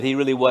He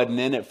really wasn't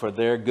in it for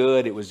their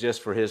good. It was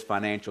just for his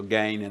financial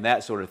gain and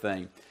that sort of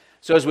thing.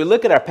 So as we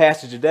look at our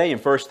passage today in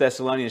 1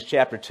 Thessalonians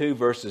chapter 2,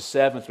 verses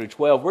 7 through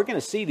 12, we're going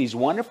to see these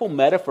wonderful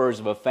metaphors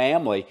of a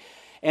family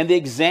and the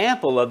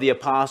example of the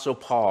Apostle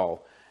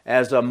Paul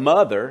as a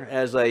mother,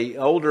 as an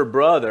older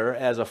brother,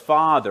 as a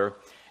father,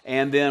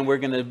 and then we're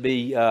going to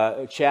be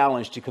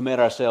challenged to commit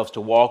ourselves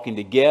to walking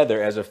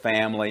together as a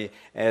family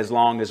as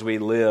long as we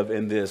live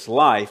in this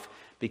life,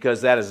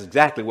 because that is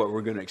exactly what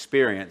we're going to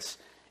experience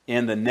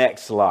in the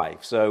next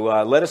life.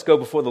 So let us go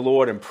before the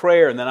Lord in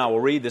prayer, and then I will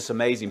read this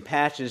amazing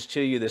passage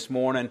to you this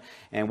morning,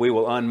 and we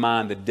will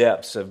unmine the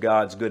depths of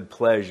God's good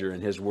pleasure in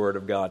His Word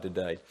of God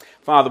today.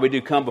 Father, we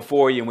do come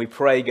before you, and we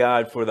pray,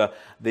 God, for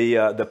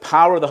the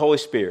power of the Holy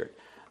Spirit.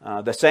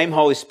 The same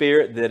Holy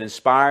Spirit that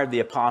inspired the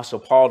Apostle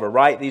Paul to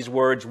write these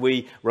words,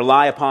 we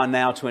rely upon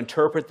now to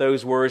interpret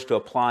those words, to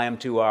apply them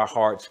to our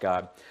hearts,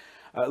 God.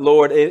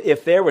 Lord,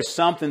 if there was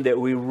something that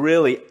we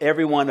really,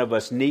 every one of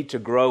us, need to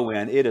grow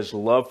in, it is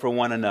love for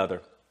one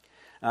another.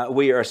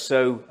 We are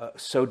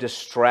so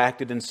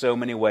distracted in so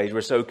many ways.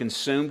 We're so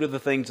consumed with the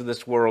things of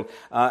this world,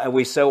 and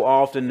we so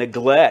often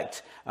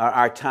neglect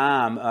our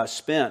time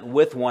spent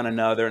with one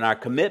another and our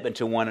commitment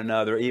to one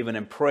another, even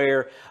in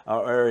prayer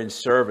or in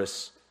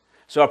service.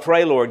 So I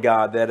pray, Lord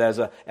God, that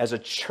as a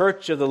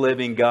church of the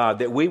living God,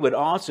 that we would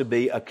also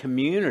be a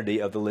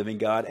community of the living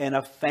God and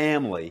a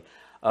family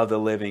of the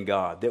living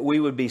God, that we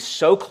would be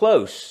so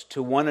close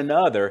to one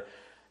another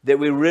that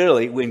we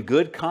really, in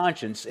good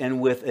conscience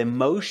and with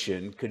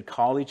emotion, could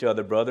call each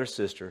other brother,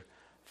 sister,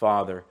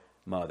 father,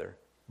 mother.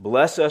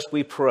 Bless us,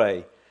 we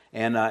pray,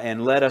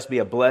 and let us be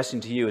a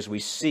blessing to you as we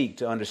seek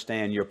to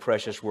understand your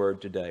precious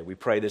word today. We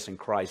pray this in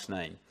Christ's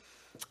name.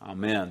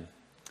 Amen.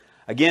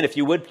 Again, if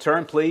you would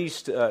turn,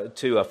 please,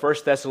 to 1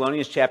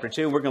 Thessalonians chapter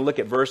 2. We're going to look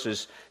at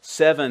verses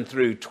 7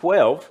 through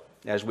 12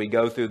 as we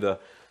go through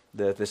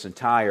this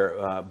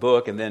entire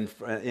book, and then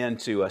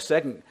into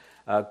 2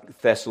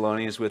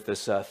 Thessalonians with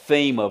this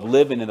theme of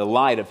living in the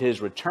light of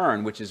His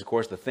return, which is, of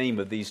course, the theme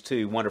of these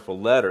two wonderful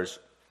letters.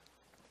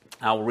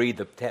 I'll read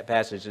the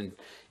passage in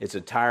its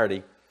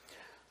entirety.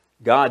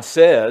 God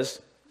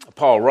says,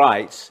 Paul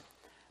writes,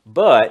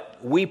 "But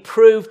we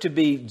prove to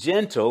be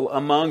gentle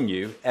among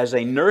you, as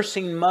a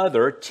nursing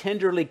mother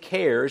tenderly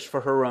cares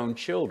for her own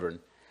children.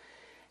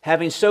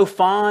 Having so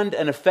fond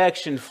an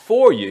affection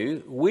for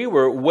you, we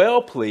were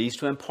well pleased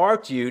to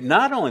impart to you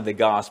not only the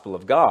gospel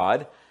of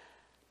God,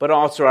 but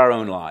also our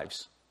own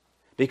lives,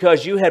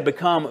 because you had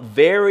become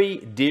very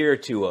dear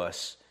to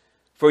us.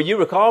 For you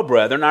recall,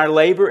 brethren, our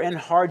labor and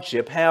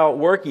hardship, how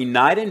working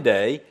night and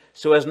day,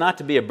 so as not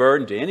to be a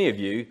burden to any of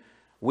you,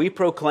 we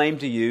proclaim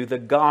to you the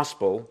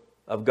gospel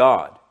of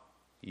God.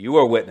 You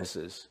are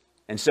witnesses,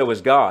 and so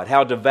is God,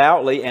 how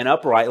devoutly and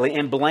uprightly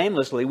and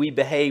blamelessly we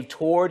behave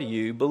toward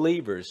you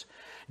believers,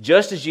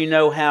 just as you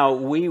know how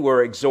we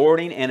were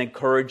exhorting and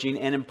encouraging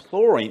and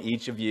imploring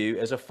each of you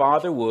as a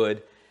father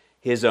would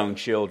his own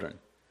children,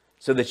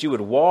 so that you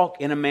would walk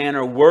in a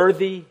manner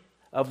worthy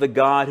of the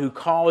God who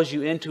calls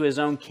you into His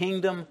own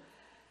kingdom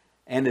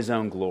and His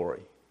own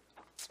glory."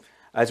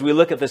 As we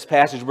look at this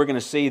passage, we're going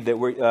to see that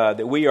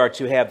we are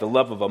to have the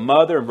love of a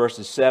mother in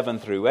verses 7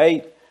 through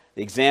 8,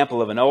 the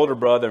example of an older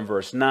brother in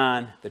verse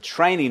 9, the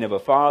training of a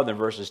father in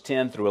verses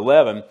 10 through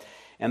 11,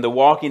 and the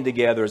walking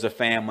together as a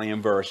family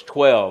in verse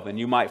 12. And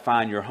you might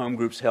find your home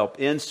group's help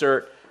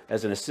insert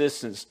as an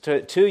assistance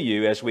to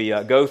you as we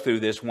go through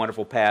this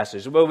wonderful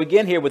passage. We'll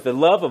begin here with the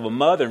love of a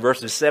mother in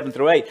verses 7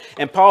 through 8.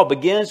 And Paul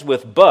begins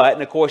with "but,"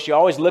 and of course you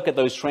always look at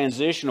those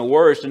transitional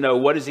words to know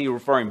what is he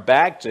referring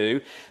back to.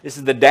 This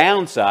is the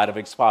downside of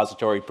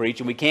expository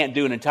preaching. We can't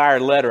do an entire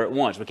letter at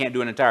once. We can't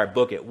do an entire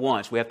book at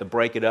once. We have to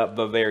break it up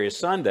by various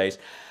Sundays.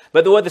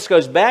 But what this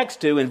goes back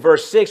to in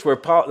verse 6, where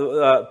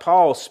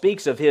Paul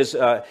speaks of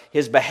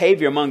his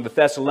behavior among the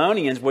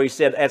Thessalonians, where he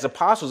said, as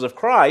apostles of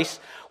Christ,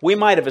 we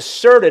might have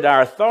asserted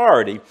our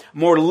authority.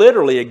 More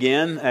literally,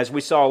 again, as we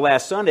saw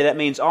last Sunday, that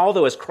means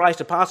although as Christ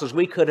apostles,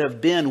 we could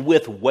have been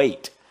with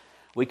weight.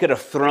 We could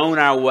have thrown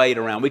our weight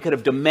around. We could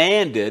have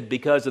demanded,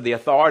 because of the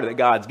authority that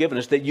God's given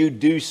us, that you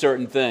do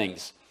certain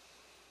things.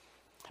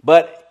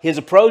 But his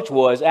approach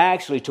was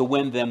actually to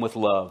win them with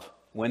love.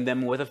 Win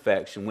them with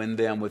affection, win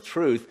them with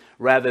truth,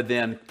 rather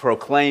than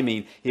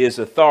proclaiming his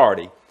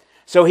authority.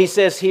 So he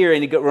says here,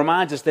 and he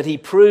reminds us that he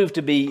proved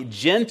to be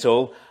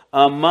gentle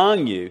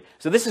among you.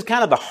 So this is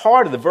kind of the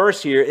heart of the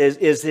verse here,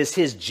 is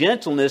his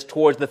gentleness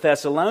towards the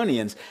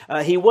Thessalonians.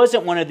 He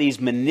wasn't one of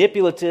these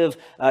manipulative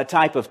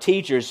type of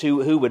teachers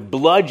who would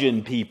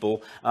bludgeon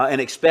people and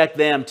expect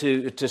them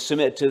to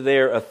submit to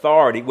their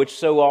authority, which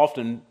so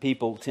often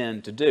people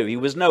tend to do. He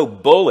was no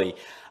bully.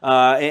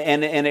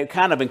 And it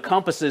kind of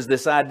encompasses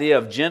this idea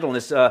of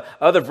gentleness,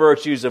 other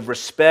virtues of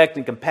respect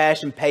and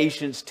compassion,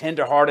 patience,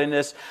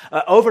 tenderheartedness,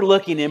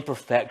 overlooking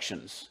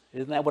imperfections.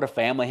 Isn't that what a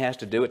family has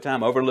to do at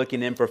times?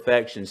 Overlooking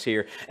imperfections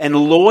here. And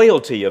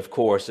loyalty, of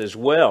course, as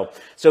well.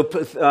 So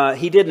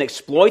he didn't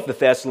exploit the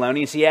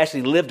Thessalonians. He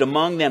actually lived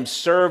among them,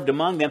 served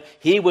among them.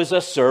 He was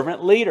a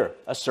servant leader,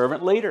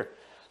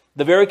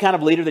 The very kind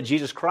of leader that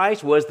Jesus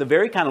Christ was, the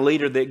very kind of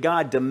leader that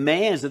God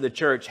demands that the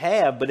church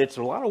have, but it's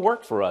a lot of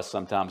work for us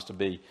sometimes to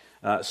be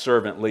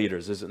servant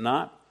leaders, is it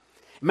not?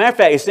 Matter of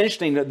fact, it's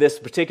interesting that this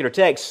particular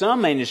text,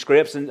 some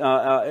manuscripts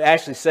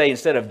actually say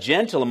instead of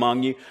gentle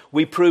among you,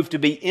 we prove to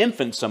be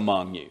infants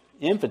among you.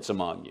 Infants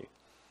among you.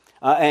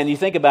 And you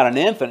think about an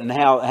infant and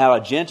how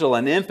a gentle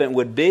an infant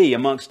would be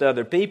amongst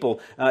other people.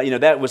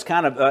 That was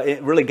kind of,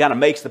 it really kind of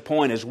makes the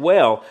point as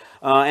well.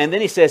 And then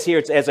he says here,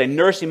 it's as a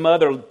nursing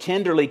mother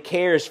tenderly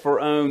cares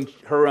for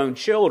her own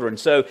children.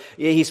 So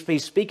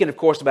he's speaking, of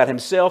course, about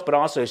himself, but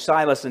also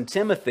Silas and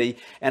Timothy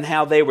and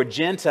how they were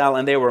Gentile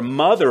and they were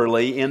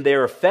motherly in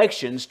their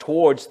affections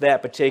towards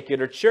that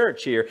particular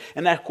church here.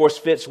 And that, of course,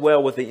 fits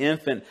well with the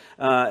infant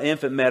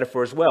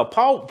metaphor as well.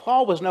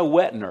 Paul was no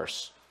wet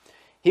nurse.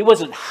 He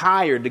wasn't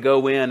hired to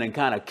go in and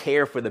kind of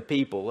care for the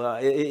people.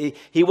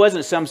 He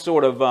wasn't some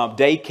sort of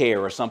daycare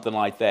or something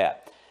like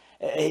that.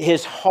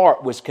 His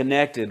heart was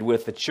connected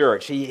with the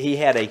church. He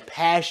had a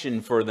passion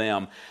for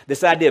them.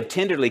 This idea of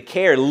tenderly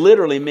care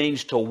literally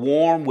means to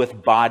warm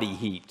with body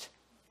heat.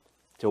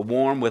 To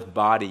warm with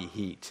body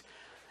heat.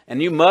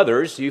 And you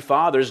mothers, you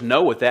fathers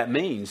know what that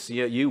means.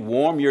 You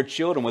warm your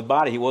children with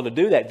body heat. Well, to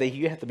do that,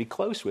 you have to be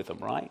close with them,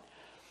 right?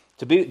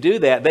 To do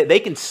that, they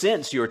can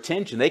sense your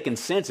attention. They can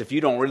sense if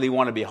you don't really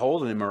want to be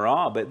holding them or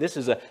all. But this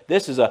is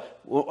a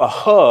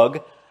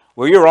hug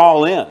where you're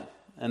all in,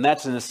 and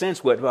that's in a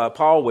sense what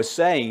Paul was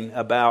saying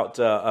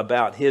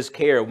about his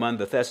care among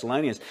the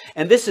Thessalonians.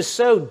 And this is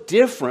so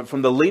different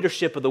from the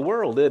leadership of the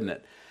world, isn't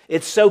it?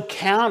 It's so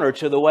counter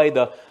to the way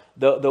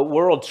the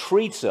world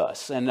treats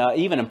us, and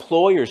even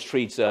employers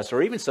treats us,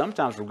 or even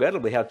sometimes,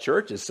 regrettably, how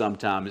churches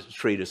sometimes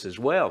treat us as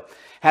well.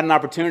 Had an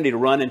opportunity to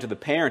run into the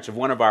parents of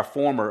one of our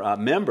former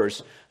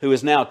members who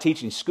is now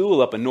teaching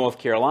school up in North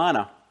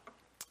Carolina.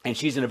 And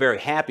she's in a very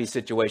happy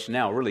situation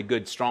now, a really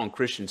good, strong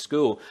Christian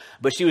school.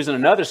 But she was in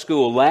another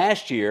school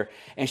last year,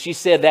 and she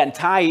said that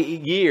entire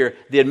year,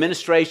 the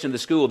administration of the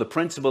school, the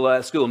principal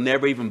of the school,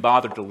 never even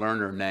bothered to learn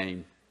her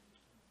name.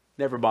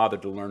 Never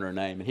bothered to learn her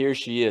name. And here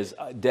she is,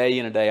 day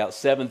in and day out,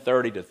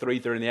 7:30 to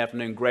 3:30 in the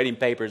afternoon, grading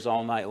papers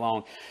all night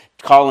long,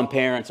 calling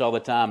parents all the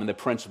time, and the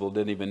principal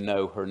didn't even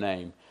know her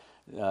name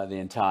the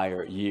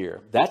entire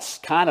year. That's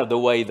kind of the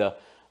way the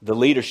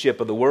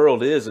leadership of the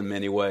world is in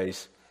many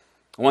ways.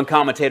 One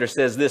commentator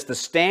says this: the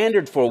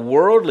standard for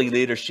worldly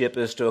leadership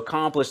is to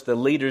accomplish the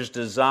leader's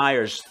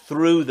desires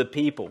through the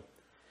people.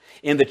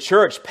 In the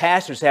church,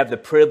 pastors have the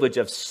privilege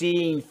of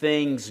seeing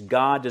things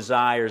God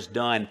desires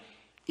done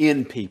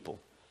in people.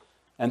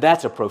 And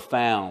that's a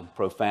profound,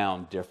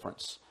 profound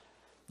difference.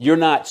 You're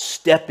not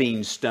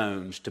stepping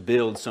stones to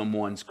build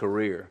someone's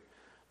career.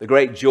 The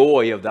great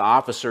joy of the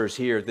officers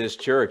here at this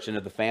church and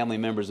of the family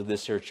members of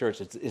this here church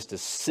is to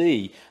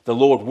see the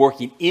Lord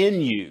working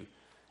in you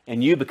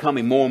and you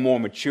becoming more and more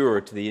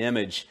mature to the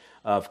image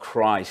of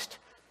Christ.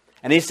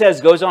 And he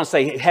goes on to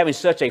say, having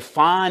such a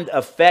fond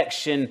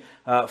affection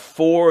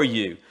for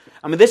you.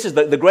 I mean, this is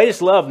the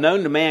greatest love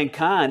known to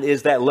mankind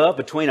is that love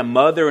between a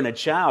mother and a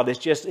child. It's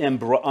just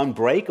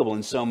unbreakable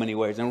in so many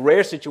ways. In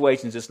rare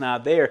situations, it's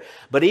not there.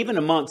 But even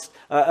amongst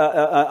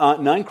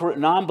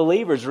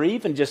non-believers or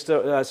even just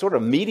sort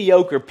of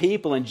mediocre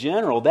people in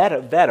general,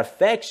 that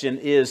affection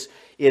is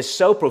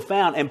so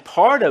profound. And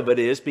part of it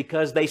is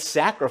because they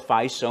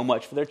sacrifice so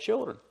much for their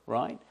children,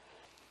 right?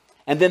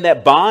 And then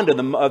that bond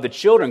of the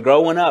children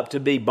growing up to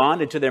be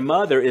bonded to their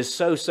mother is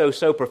so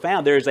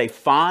profound. There is a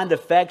fond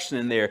affection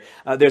in there.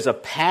 There's a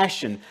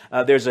passion.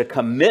 There's a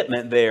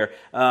commitment there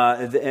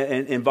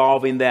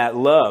involving that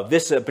love.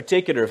 This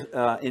particular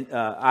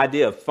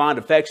idea of fond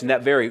affection,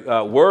 that very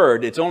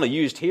word, it's only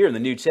used here in the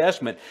New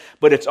Testament,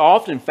 but it's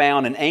often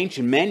found in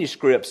ancient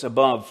manuscripts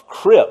above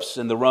crypts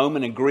in the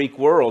Roman and Greek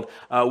world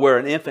where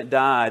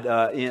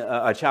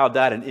a child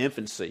died in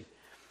infancy.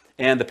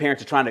 And the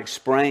parents are trying to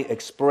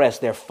express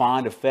their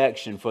fond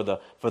affection for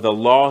the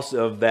loss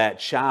of that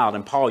child.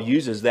 And Paul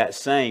uses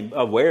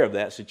aware of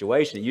that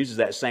situation, he uses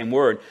that same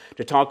word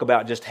to talk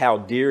about just how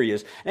dear he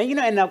is. And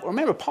and now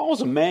remember,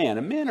 Paul's a man,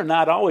 and men are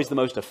not always the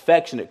most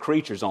affectionate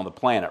creatures on the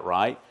planet,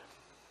 right?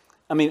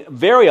 I mean,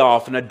 very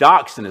often a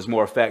dachshund is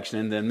more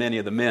affectionate than many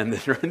of the men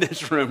that are in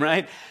this room,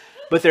 right?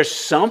 But there's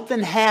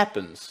something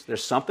happens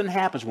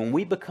when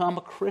we become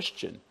a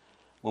Christian.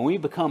 When we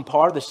become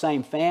part of the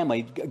same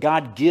family,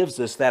 God gives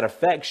us that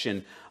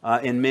affection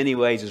in many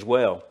ways as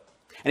well.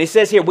 And he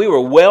says here, we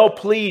were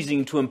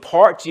well-pleasing to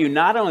impart to you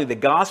not only the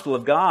gospel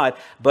of God,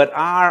 but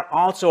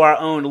also our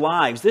own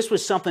lives. This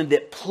was something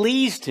that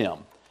pleased him.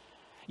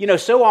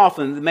 So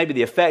often, maybe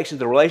the affections,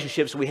 the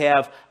relationships we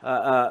have,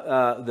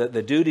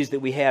 the duties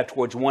that we have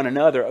towards one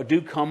another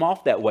do come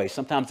off that way,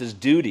 sometimes as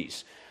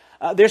duties.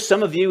 There's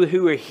some of you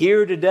who are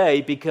here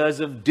today because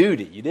of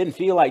duty. You didn't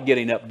feel like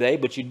getting up today,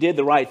 but you did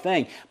the right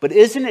thing. But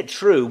isn't it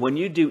true, when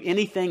you do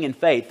anything in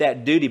faith,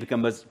 that duty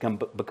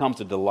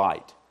becomes a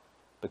delight?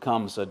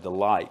 Becomes a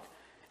delight.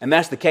 And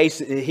that's the case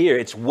here.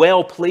 It's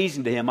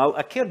well-pleasing to him.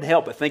 I couldn't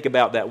help but think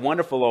about that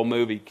wonderful old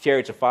movie,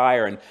 Chariots of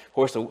Fire, and of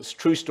course the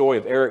true story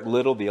of Eric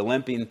Liddell, the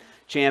Olympian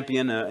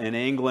champion in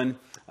England.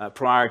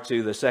 prior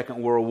to the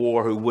Second World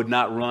War who would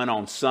not run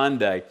on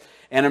Sunday.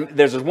 And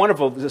there's a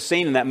wonderful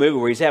scene in that movie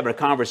where he's having a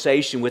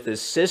conversation with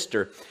his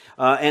sister,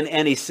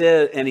 and he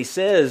says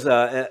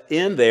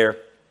in there,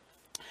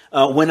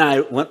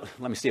 let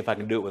me see if I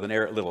can do it with an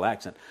little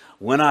accent.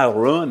 When I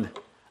run,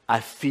 I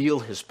feel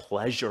his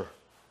pleasure.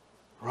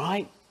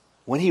 Right?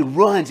 When he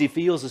runs, he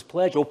feels his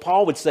pleasure. Well,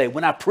 Paul would say,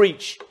 when I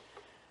preach,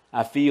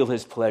 I feel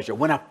his pleasure.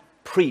 When I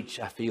preach,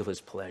 I feel his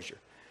pleasure.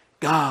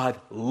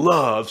 God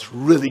loves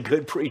really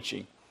good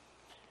preaching.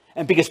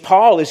 And because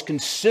Paul is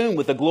consumed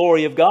with the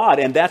glory of God,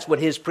 and that's what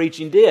his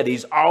preaching did.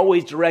 He's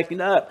always directing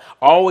to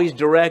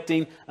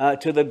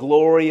the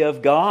glory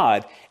of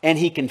God, and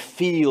he can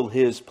feel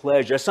his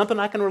pleasure. That's something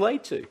I can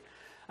relate to.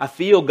 I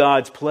feel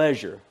God's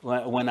pleasure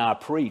when I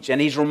preach.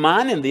 And he's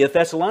reminding the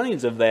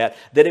Thessalonians of that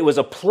it was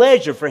a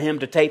pleasure for him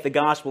to take the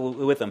gospel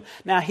with him.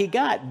 Now, he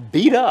got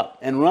beat up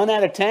and run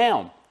out of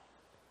town.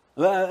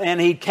 And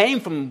he came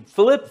from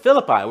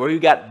Philippi, where he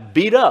got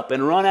beat up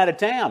and run out of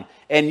town.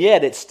 And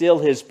yet, it's still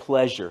his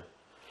pleasure.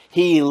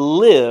 He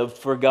lived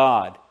for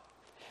God.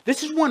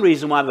 This is one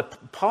reason why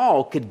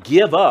Paul could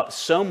give up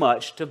so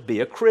much to be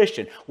a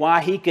Christian.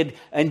 Why he could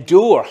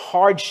endure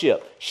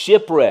hardship,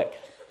 shipwreck,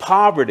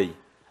 poverty,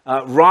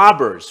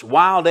 robbers,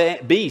 wild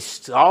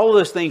beasts, all of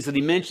those things that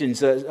he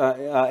mentions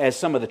as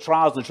some of the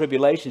trials and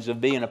tribulations of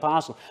being an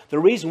apostle. The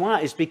reason why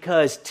is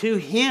because to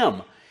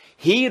him,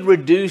 he had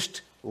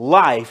reduced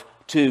life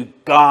to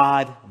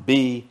God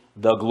be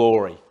the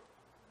glory.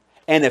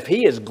 And if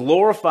he has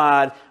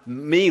glorified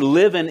me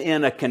living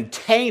in a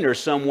container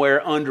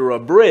somewhere under a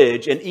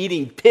bridge and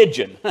eating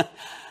pigeon,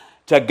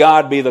 to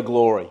God be the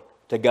glory.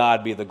 To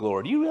God be the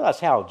glory. Do you realize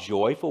how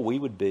joyful we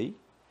would be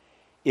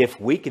if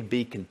we could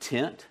be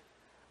content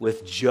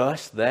with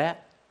just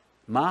that?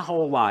 My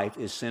whole life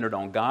is centered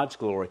on God's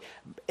glory.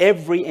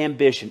 Every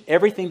ambition,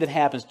 everything that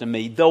happens to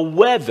me, the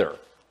weather,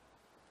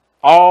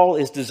 all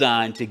is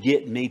designed to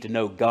get me to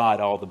know God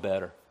all the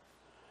better.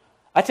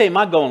 I tell you,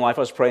 my goal in life,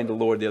 I was praying to the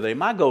Lord the other day,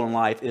 my goal in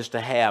life is to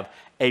have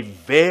a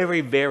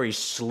very, very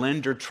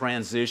slender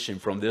transition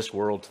from this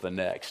world to the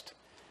next.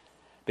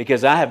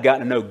 Because I have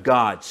gotten to know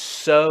God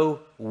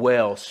so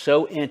well,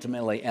 so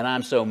intimately, and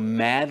I'm so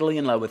madly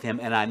in love with Him,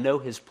 and I know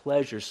His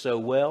pleasure so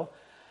well,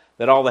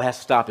 that all that has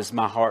to stop is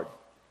my heart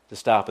to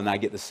stop, and I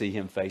get to see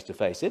Him face to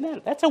face.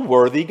 That's a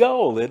worthy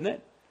goal, isn't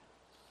it?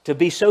 To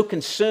be so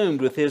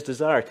consumed with His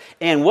desires.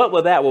 And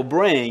what that will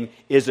bring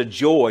is a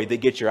joy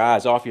that gets your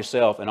eyes off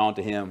yourself and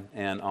onto Him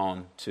and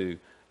onto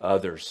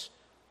others.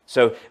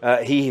 So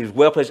He is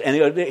well pleased.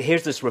 And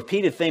here's this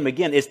repeated theme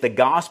again. It's the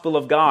gospel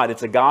of God.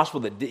 It's a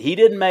gospel that He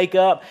didn't make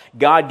up.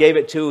 God gave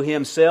it to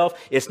Himself.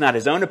 It's not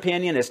His own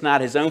opinion. It's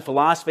not His own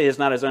philosophy. It's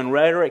not His own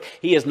rhetoric.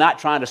 He is not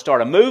trying to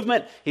start a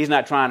movement. He's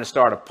not trying to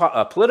start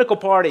a political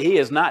party. He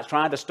is not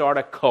trying to start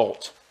a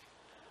cult.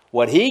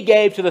 What He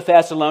gave to the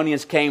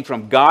Thessalonians came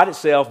from God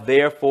itself,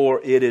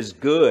 therefore it is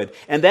good.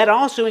 And that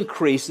also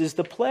increases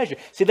the pleasure.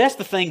 See, that's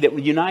the thing that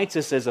unites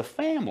us as a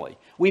family.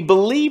 We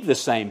believe the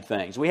same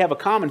things. We have a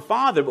common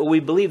Father, but we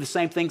believe the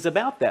same things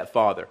about that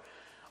Father.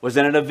 I was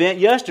at an event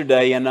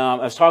yesterday, and I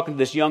was talking to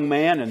this young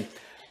man, and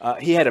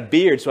he had a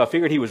beard, so I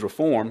figured he was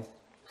Reformed.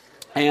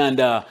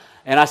 And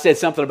I said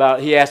something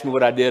about, he asked me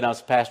what I did, and I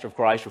was a pastor of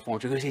Christ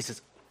Reformed. He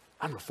says,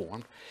 I'm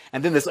Reformed.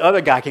 And then this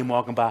other guy came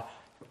walking by,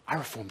 I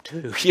reform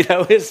too.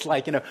 It's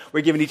like,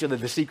 we're giving each other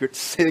the secret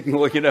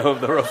signal, of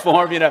the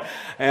reform,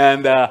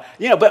 and,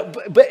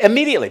 but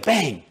immediately,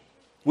 bang,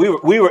 we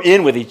were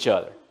in with each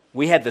other.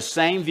 We had the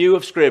same view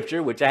of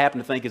Scripture, which I happen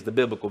to think is the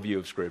biblical view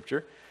of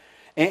Scripture.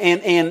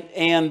 And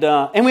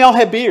we all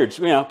had beards,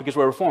 because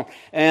we're reformed.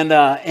 And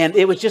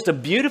it was just a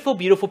beautiful,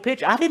 beautiful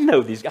picture. I didn't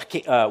know these guys.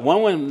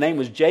 One name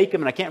was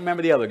Jacob, and I can't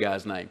remember the other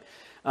guy's name.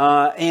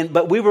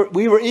 But we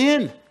were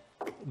in.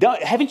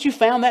 Haven't you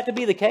found that to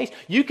be the case?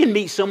 You can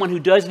meet someone who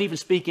doesn't even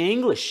speak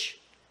English,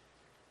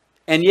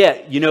 and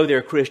yet they're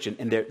a Christian,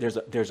 and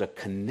there's a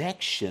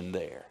connection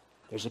there.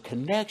 There's a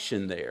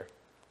connection there.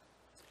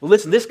 Well,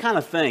 listen, this kind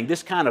of thing,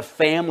 this kind of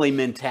family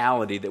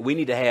mentality that we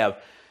need to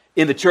have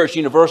in the Church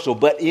Universal,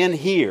 but in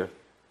here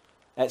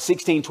at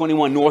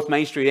 1621 North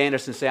Main Street,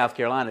 Anderson, South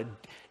Carolina,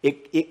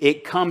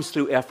 it comes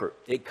through effort.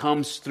 It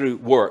comes through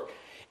work.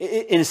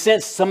 In a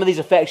sense, some of these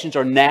affections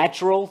are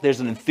natural.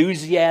 There's an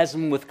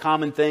enthusiasm with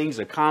common things,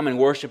 a common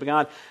worship of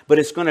God, but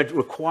it's going to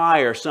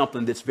require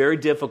something that's very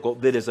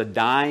difficult, that is a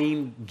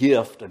dying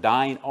gift, a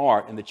dying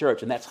art in the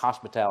church, and that's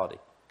hospitality.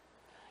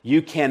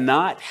 You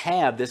cannot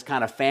have this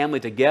kind of family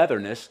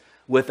togetherness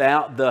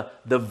without the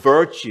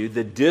virtue,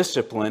 the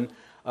discipline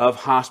of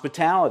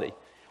hospitality.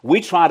 We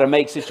try to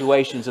make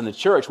situations in the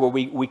church where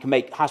we can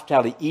make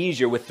hospitality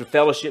easier with the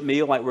fellowship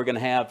meal like we're going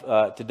to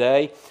have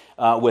today,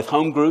 with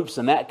home groups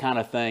and that kind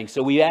of thing.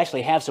 So we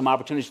actually have some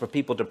opportunities for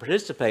people to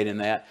participate in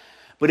that.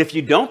 But if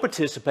you don't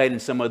participate in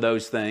some of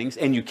those things,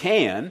 and you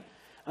can,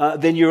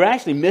 then you're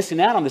actually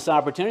missing out on this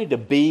opportunity to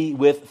be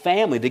with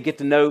family, to get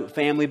to know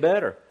family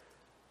better.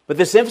 But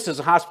this emphasis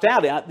of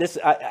hospitality,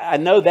 I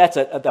know that's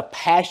the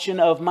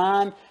passion of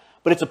mine,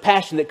 But it's a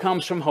passion that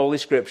comes from Holy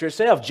Scripture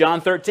itself. John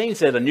 13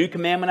 says, "A new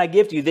commandment I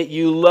give to you, that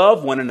you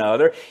love one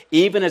another,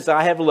 even as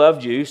I have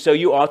loved you, so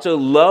you also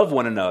love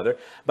one another.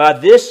 By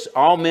this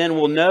all men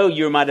will know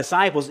you are my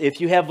disciples,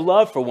 if you have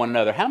love for one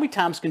another." How many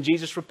times can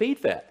Jesus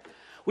repeat that?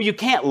 Well, you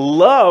can't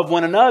love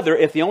one another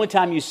if the only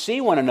time you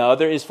see one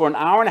another is for an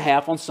hour and a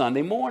half on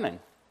Sunday morning.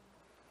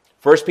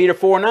 1 Peter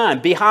 4:9,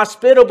 "Be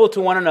hospitable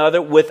to one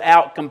another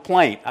without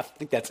complaint." I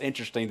think that's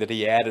interesting that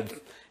he added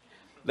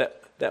that.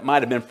 That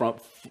might have been from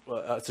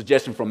a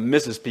suggestion from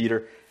Mrs.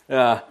 Peter.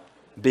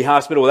 Be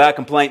hospitable without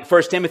complaint.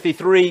 1 Timothy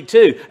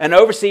 3:2. "An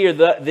overseer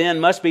then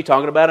must be,"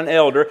 talking about an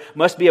elder,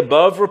 "must be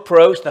above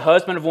reproach, the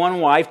husband of one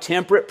wife,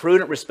 temperate,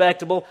 prudent,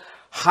 respectable,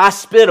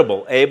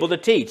 hospitable, able to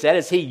teach." That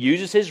is, he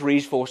uses his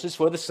resources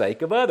for the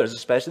sake of others,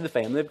 especially the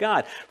family of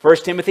God.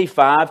 1 Timothy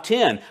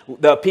 5:10.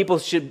 The people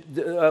should,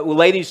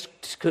 ladies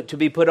to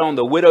be put on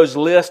the widow's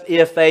list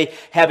if they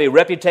have a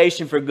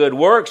reputation for good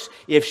works,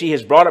 if she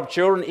has brought up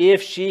children,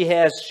 if she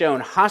has shown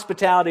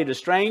hospitality to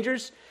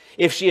strangers,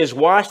 if she has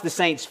washed the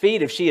saints'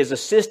 feet, if she has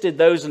assisted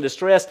those in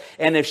distress,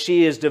 and if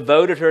she has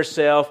devoted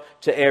herself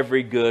to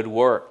every good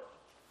work.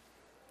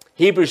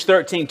 Hebrews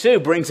 13:2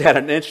 brings out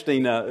an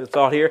interesting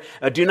thought here.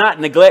 "Do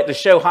not neglect to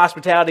show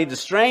hospitality to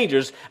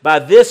strangers. By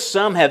this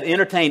some have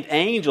entertained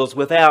angels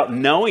without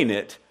knowing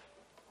it."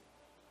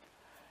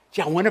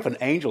 Gee, I wonder if an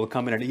angel will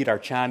come in and eat our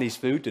Chinese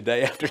food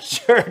today after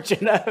church,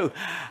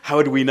 How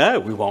would we know?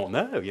 We won't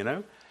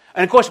know,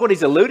 And of course, what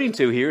he's alluding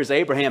to here is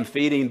Abraham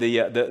feeding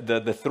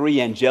the three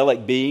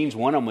angelic beings.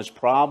 One of them was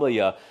probably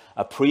a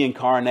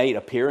pre-incarnate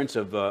appearance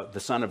of the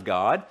Son of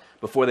God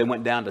before they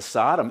went down to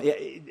Sodom.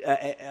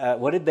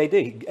 What did they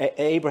do?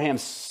 Abraham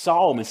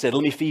saw them and said,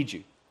 "Let me feed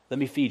you. Let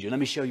me feed you. Let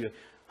me show you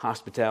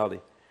hospitality."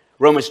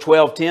 Romans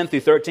 12:10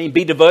 through 13.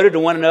 "Be devoted to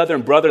one another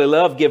in brotherly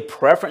love. Give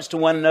preference to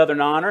one another in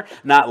honor,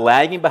 not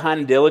lagging behind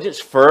in diligence,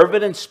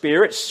 fervent in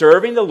spirit,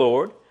 serving the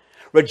Lord.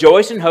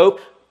 Rejoice in hope,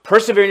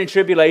 persevering in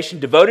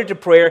tribulation, devoted to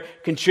prayer,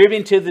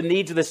 contributing to the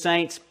needs of the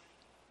saints,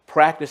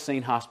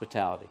 practicing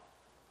hospitality."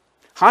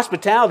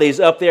 Hospitality is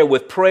up there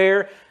with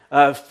prayer,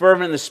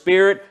 fervent in the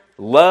spirit,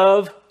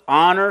 love,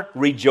 honor,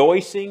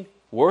 rejoicing,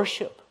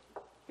 worship.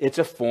 It's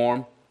a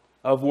form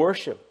of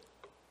worship.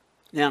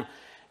 Now,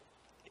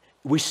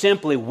 we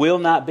simply will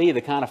not be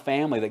the kind of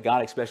family that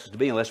God expects us to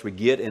be unless we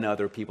get in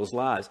other people's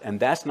lives. And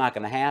that's not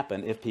going to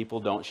happen if people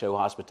don't show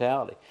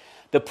hospitality.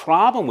 The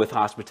problem with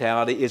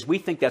hospitality is we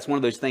think that's one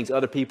of those things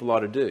other people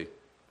ought to do.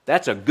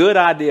 That's a good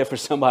idea for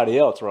somebody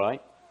else,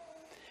 right?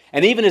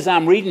 And even as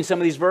I'm reading some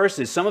of these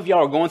verses, some of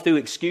y'all are going through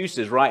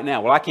excuses right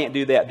now. Well, I can't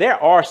do that.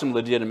 There are some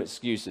legitimate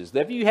excuses.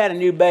 If you had a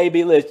new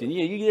baby, listen,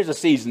 there's a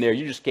season there.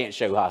 You just can't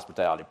show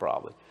hospitality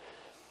probably.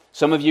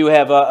 Some of you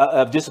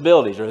have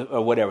disabilities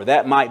or whatever.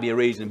 That might be a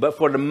reason. But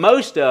for the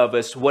most of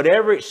us,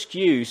 whatever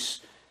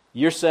excuse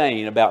you're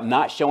saying about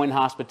not showing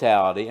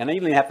hospitality, and you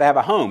don't even have to have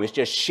a home. It's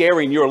just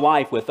sharing your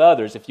life with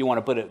others, if you want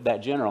to put it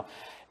that general.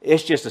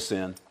 It's just a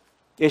sin.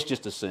 It's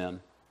just a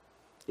sin.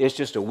 It's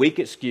just a weak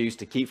excuse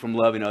to keep from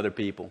loving other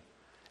people.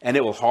 And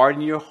it will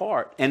harden your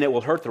heart, and it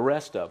will hurt the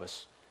rest of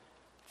us.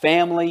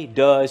 Family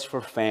does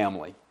for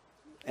family,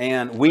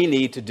 and we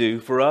need to do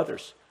for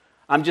others.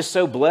 I'm just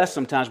so blessed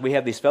sometimes we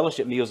have these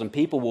fellowship meals and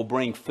people will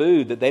bring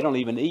food that they don't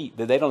even eat,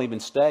 that they don't even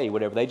stay,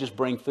 whatever. They just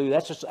bring food.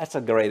 That's a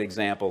great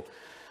example.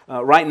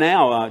 Right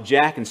now,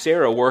 Jack and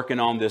Sarah are working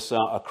on this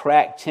a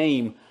crack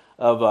team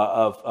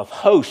of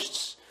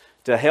hosts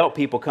to help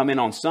people come in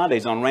on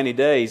Sundays on rainy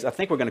days. I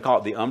think we're going to call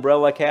it the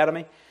Umbrella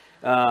Academy.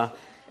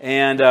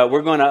 And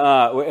we're going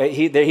to,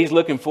 he's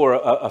looking for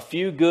a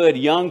few good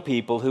young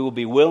people who will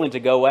be willing to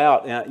go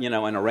out, in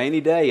a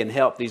rainy day and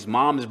help these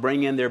moms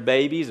bring in their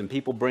babies and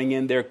people bring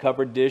in their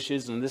covered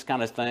dishes and this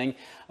kind of thing,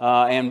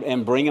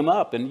 and bring them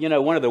up. And,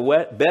 one of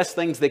the best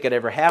things that could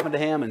ever happen to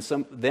him and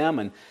them,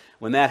 and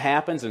when that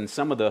happens, and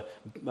some of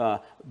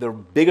the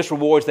biggest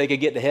rewards they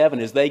could get to heaven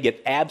is they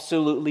get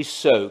absolutely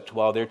soaked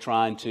while they're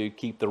trying to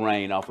keep the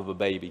rain off of a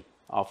baby,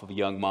 off of a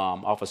young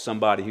mom, off of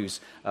somebody who's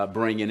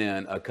bringing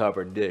in a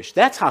covered dish.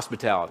 That's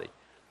hospitality.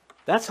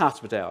 That's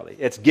hospitality.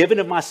 It's giving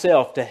of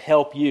myself to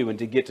help you and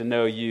to get to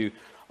know you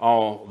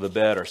all the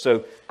better.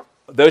 So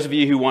those of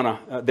you who want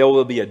to, there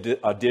will be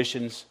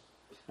auditions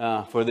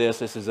for this.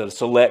 This is a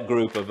select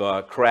group of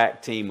a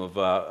crack team of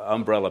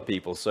umbrella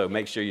people. So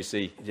make sure you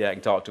see Jack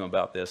and talk to him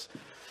about this.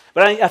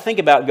 But I think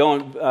about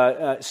going,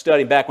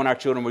 studying back when our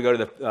children would go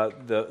to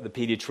the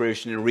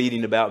pediatrician and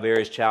reading about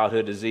various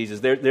childhood diseases.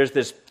 There's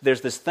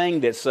this thing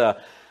that's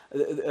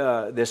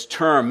this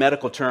term,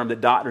 medical term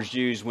that doctors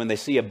use when they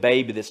see a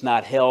baby that's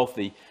not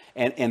healthy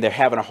and they're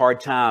having a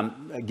hard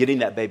time getting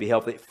that baby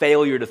healthy.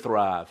 Failure to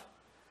thrive.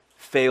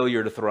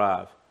 Failure to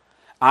thrive.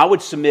 I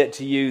would submit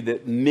to you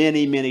that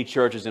many, many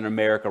churches in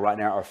America right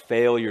now are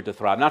failure to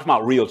thrive. I'm not talking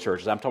about real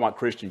churches. I'm talking about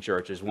Christian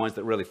churches, ones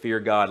that really fear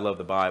God, love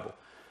the Bible.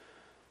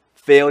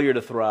 Failure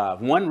to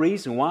thrive. One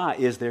reason why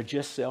is they're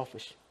just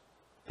selfish.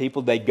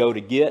 People they go to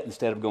get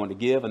instead of going to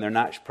give, and they're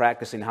not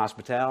practicing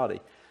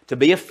hospitality. to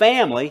be a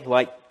family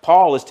like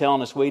Paul is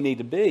telling us we need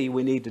to be,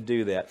 we need to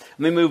do that. Let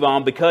me move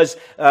on. Because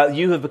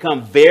you have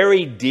become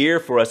very dear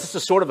for us. This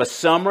is sort of a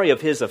summary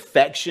of his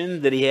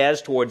affection that he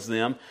has towards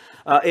them.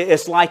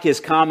 It's like his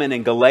comment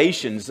in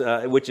Galatians,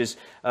 which is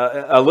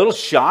a little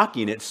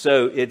shocking. It's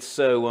so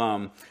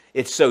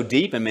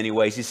deep in many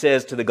ways. He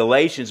says to the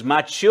Galatians,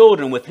 "My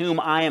children, with whom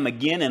I am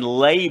again in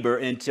labor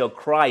until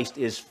Christ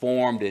is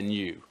formed in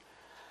you."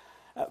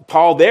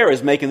 Paul there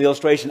is making the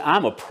illustration,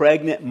 I'm a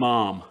pregnant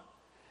mom.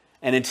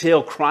 And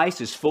until Christ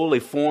is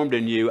fully formed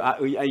in you,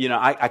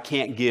 I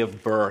can't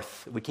give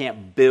birth. We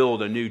can't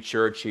build a new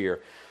church here.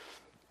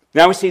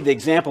 Now we see the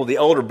example of the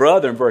older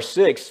brother in verse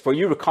 6. "For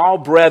you recall,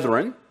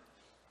 brethren,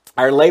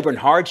 our labor and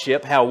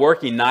hardship, how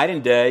working night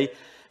and day,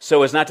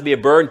 so as not to be a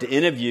burden to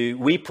any of you,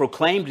 we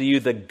proclaim to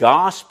you the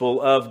gospel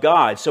of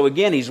God." So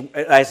again,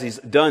 as he's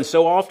done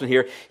so often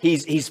here,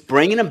 he's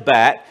bringing them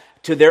back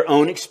to their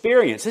own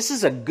experience. This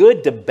is a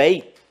good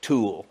debate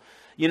tool.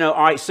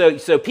 All right,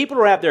 so people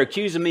are out there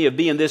accusing me of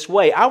being this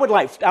way. I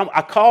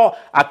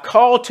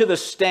call to the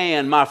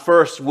stand my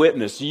first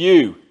witness,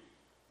 you.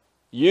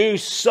 You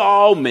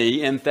saw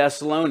me in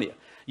Thessalonica.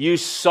 You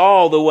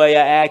saw the way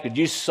I acted.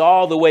 You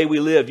saw the way we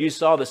lived. You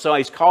saw the. So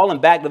he's calling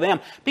back to them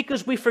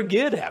because we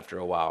forget after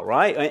a while,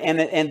 right?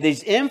 And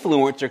these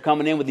influences are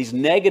coming in with these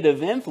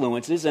negative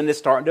influences, and it's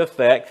starting to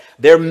affect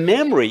their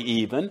memory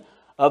even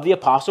of the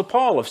Apostle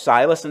Paul, of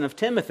Silas, and of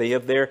Timothy,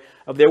 of their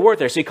work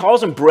there. So he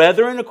calls them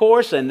brethren, of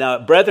course, and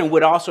brethren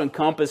would also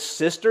encompass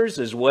sisters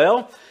as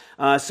well.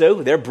 So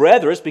they're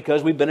brothers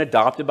because we've been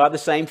adopted by the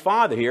same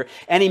Father here.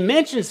 And he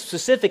mentions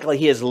specifically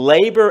his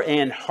labor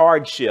and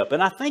hardship.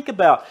 And I think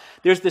about,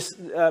 there's this,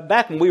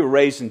 back when we were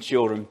raising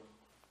children,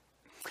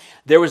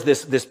 there was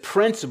this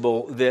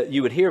principle that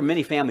you would hear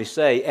many families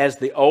say, as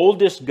the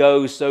oldest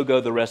goes, so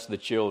go the rest of the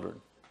children.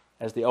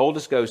 As the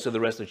oldest goes, so the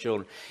rest of the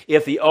children.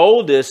 If the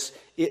oldest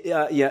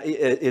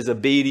is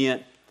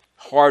obedient,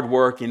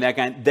 hardworking,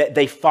 that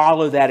they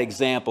follow that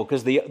example,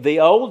 because the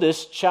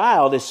oldest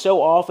child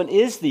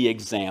is the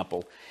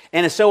example,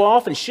 and it so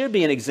often should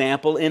be an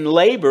example in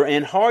labor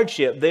and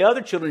hardship. The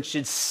other children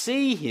should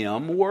see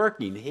him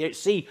working,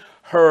 see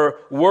her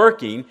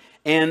working,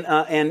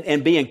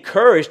 and be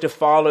encouraged to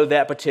follow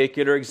that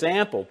particular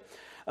example.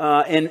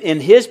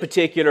 In his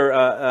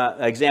particular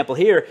example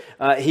here,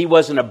 he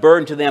wasn't a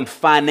burden to them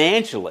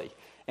financially.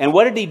 And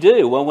what did he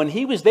do? Well, when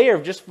he was there,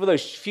 just for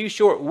those few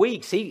short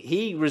weeks,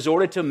 he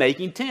resorted to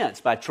making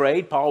tents. By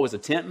trade, Paul was a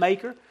tent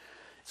maker.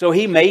 So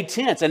he made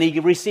tents, and he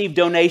received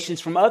donations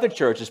from other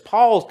churches.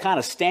 Paul's kind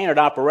of standard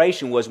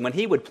operation was when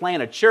he would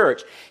plant a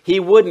church, he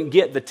wouldn't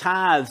get the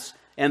tithes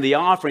and the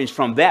offerings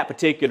from that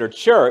particular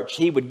church.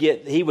 He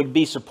would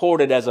be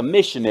supported as a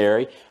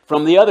missionary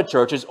from the other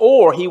churches,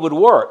 or he would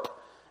work.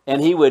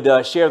 And he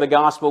would share the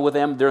gospel with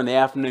them during the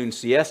afternoon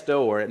siesta,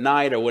 or at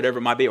night, or whatever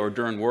it might be, or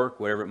during work,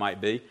 whatever it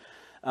might be.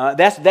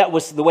 That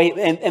was the way,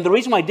 and the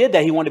reason why he did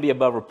that, he wanted to be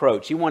above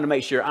reproach. He wanted to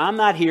make sure, I'm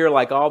not here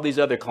like all these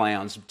other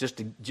clowns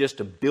just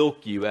to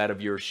bilk you out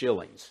of your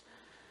shillings.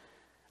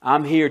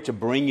 I'm here to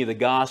bring you the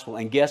gospel,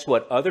 and guess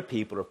what? Other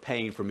people are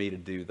paying for me to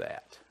do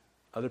that.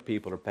 Other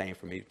people are paying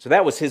for me. So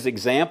that was his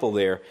example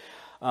there.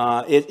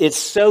 It's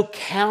so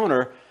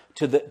counter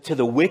to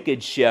the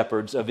wicked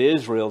shepherds of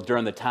Israel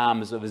during the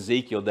times of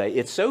Ezekiel day.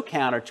 It's so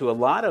counter to a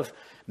lot of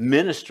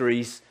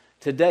ministries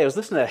today. I was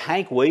listening to a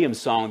Hank Williams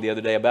song the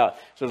other day about,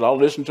 says, I'll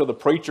listen to the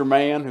preacher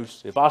man who,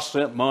 if I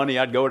sent money,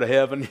 I'd go to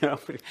heaven.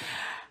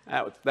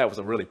 That was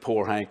a really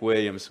poor Hank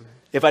Williams.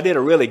 If I did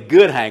a really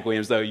good Hank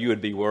Williams, though, you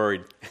would be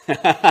worried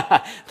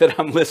that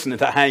I'm listening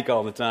to Hank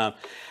all the time.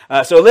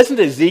 So listen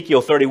to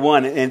Ezekiel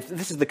 31, and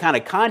this is the kind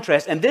of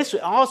contrast. And this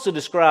also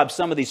describes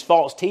some of these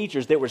false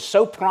teachers that were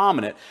so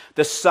prominent,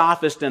 the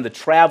sophist and the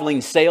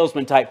traveling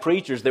salesman type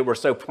preachers that were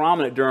so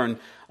prominent during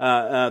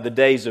the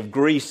days of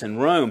Greece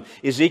and Rome.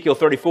 Ezekiel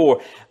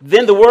 34,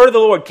 then the word of the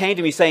Lord came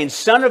to me, saying,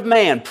 Son of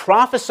man,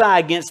 prophesy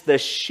against the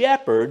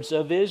shepherds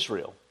of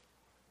Israel,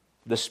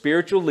 the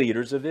spiritual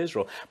leaders of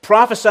Israel.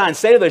 Prophesy and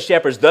say to those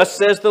shepherds, thus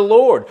says the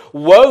Lord,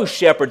 woe,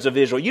 shepherds of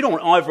Israel. You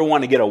don't ever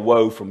want to get a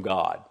woe from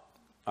God.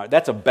 All right,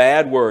 that's a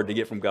bad word to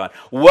get from God.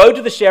 Woe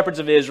to the shepherds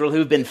of Israel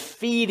who've been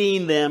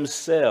feeding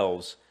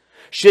themselves.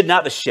 Should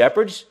not the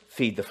shepherds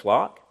feed the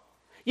flock?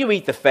 You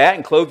eat the fat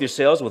and clothe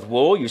yourselves with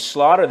wool. You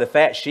slaughter the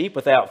fat sheep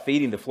without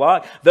feeding the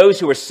flock. Those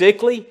who are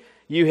sickly,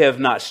 you have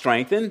not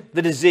strengthened.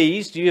 The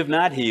diseased, you have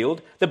not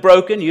healed. The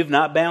broken, you have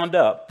not bound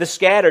up. The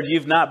scattered, you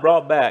have not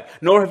brought back.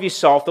 Nor have you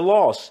sought the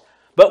lost.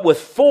 But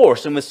with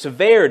force and with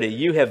severity,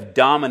 you have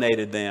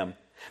dominated them.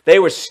 They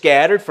were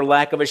scattered for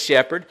lack of a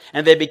shepherd,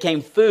 and they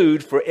became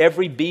food for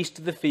every beast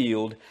of the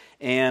field,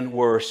 and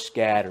were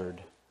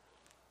scattered.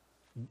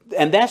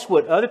 And that's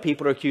what other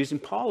people are accusing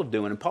Paul of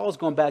doing. And Paul's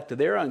going back to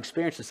their own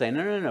experience and saying,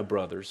 no,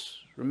 brothers.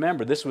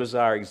 Remember, this was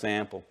our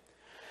example.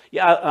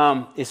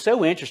 Yeah, it's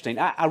so interesting.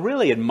 I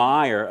really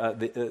admire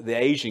the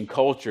Asian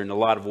culture in a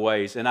lot of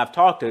ways. And I've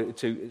talked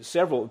to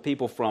several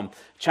people from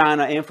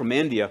China and from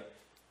India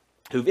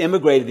who've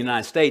immigrated to the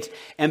United States.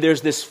 And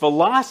there's this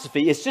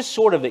philosophy, it's just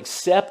sort of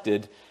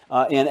accepted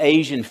in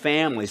Asian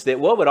families that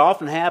what would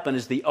often happen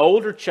is the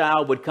older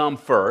child would come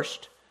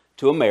first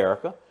to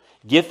America,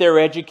 get their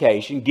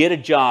education, get a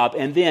job,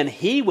 and then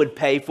he would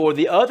pay for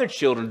the other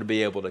children to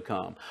be able to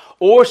come.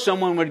 Or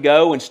someone would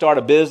go and start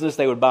a business.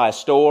 They would buy a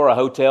store, a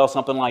hotel,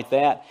 something like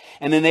that.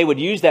 And then they would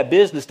use that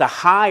business to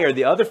hire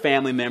the other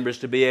family members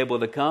to be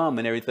able to come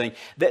and everything.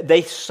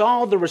 They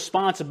saw the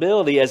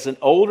responsibility as an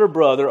older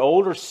brother,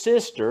 older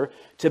sister,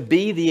 to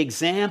be the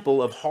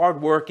example of hard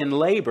work and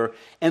labor,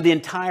 and the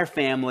entire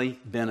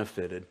family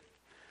benefited.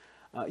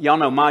 Y'all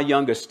know our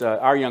youngest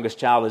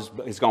child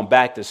has gone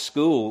back to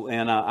school,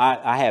 and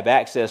I have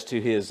access to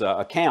his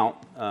account,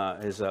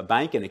 his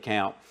banking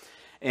account,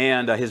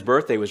 and his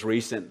birthday was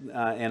recent,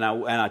 and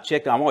I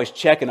checked. I'm always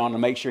checking on him to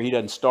make sure he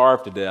doesn't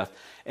starve to death,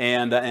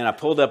 and I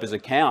pulled up his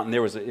account, and it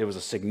was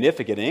a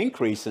significant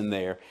increase in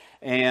there,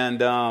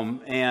 and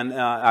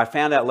I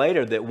found out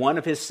later that one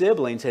of his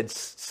siblings had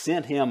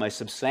sent him a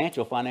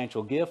substantial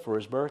financial gift for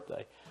his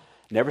birthday.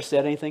 Never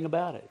said anything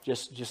about it.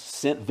 Just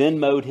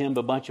Venmo'd him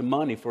a bunch of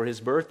money for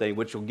his birthday,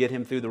 which will get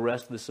him through the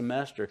rest of the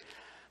semester.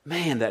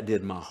 Man, that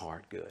did my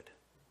heart good.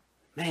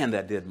 Man,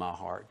 that did my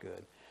heart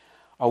good.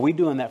 Are we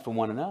doing that for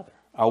one another?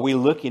 Are we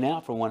looking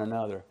out for one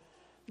another?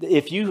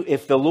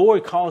 If the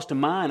Lord calls to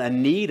mind a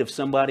need of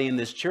somebody in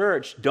this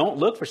church, don't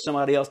look for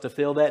somebody else to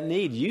fill that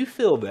need. You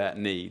fill that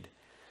need.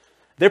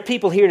 There are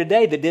people here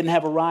today that didn't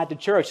have a ride to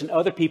church, and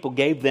other people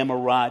gave them a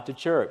ride to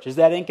church. Is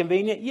that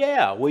inconvenient?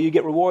 Yeah. Will you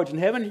get rewards in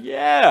heaven?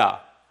 Yeah.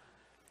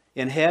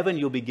 In heaven,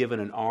 you'll be given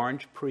an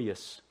orange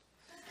Prius.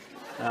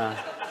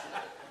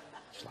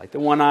 It's like the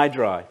one I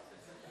drive.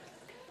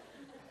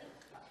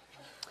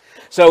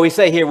 So we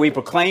say here, we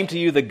proclaim to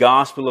you the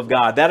gospel of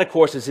God. That, of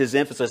course, is his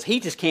emphasis. He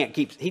just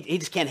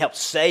can't help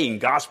saying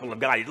gospel of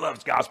God. He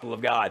loves gospel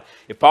of God.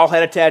 If Paul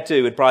had a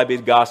tattoo, it'd probably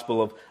be the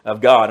gospel of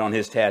God on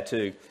his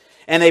tattoo.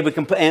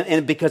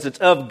 And because it's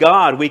of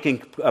God, we can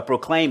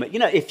proclaim it. You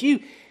know,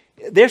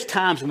 there's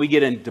times when we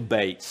get in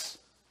debates,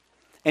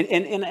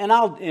 and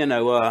I'll,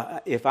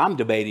 if I'm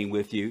debating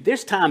with you,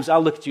 there's times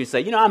I'll look at you and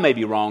say, I may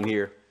be wrong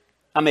here,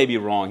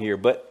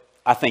 but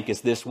I think it's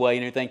this way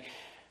and everything.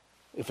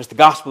 If it's the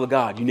gospel of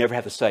God, you never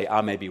have to say,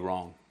 I may be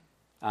wrong.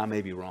 I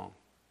may be wrong.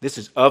 This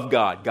is of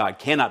God. God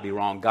cannot be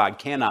wrong. God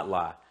cannot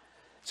lie.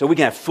 So we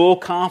can have full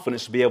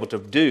confidence to be able to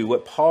do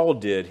what Paul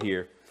did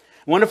here.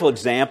 A wonderful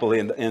example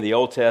in the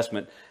Old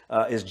Testament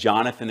is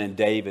Jonathan and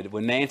David.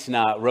 When Nancy and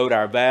I wrote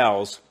our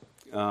vows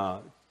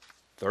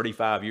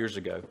 35 years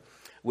ago,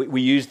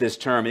 we used this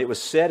term. It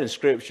was said in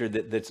Scripture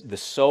that the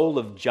soul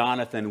of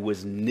Jonathan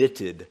was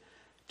knitted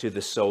to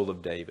the soul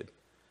of David.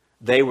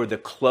 They were the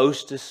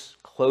closest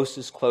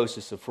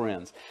of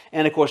friends.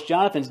 And of course,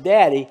 Jonathan's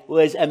daddy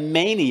was a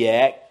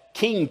maniac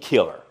king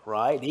killer,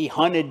 right? He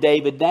hunted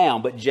David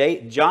down. But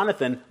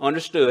Jonathan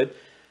understood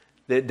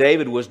that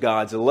David was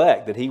God's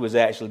elect, that he was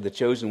actually the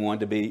chosen one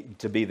to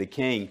be the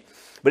king.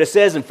 But it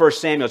says in 1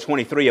 Samuel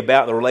 23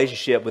 about the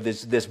relationship with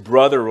this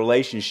brother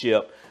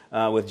relationship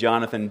with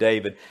Jonathan and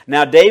David.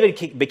 Now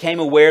David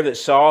became aware that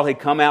Saul had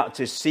come out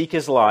to seek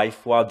his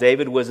life while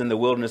David was in the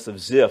wilderness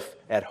of Ziph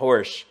at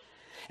Horosh.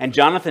 And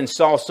Jonathan,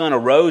 Saul's son,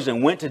 arose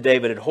and went to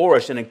David at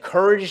Horosh and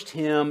encouraged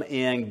him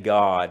in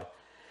God.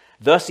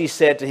 Thus he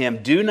said to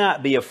him, do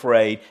not be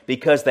afraid,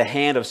 because the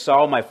hand of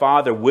Saul my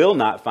father will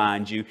not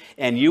find you,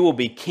 and you will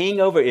be king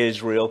over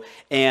Israel,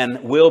 and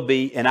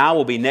I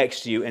will be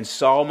next to you, and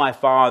Saul my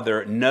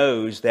father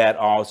knows that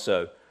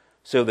also.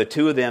 So the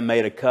two of them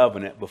made a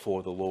covenant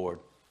before the Lord.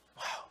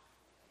 Wow.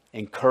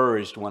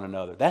 Encouraged one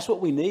another. That's what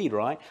we need,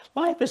 right?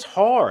 Life is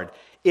hard.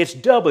 It's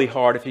doubly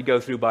hard if you go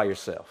through by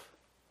yourself.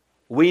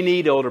 We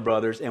need older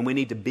brothers, and we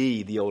need to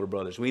be the older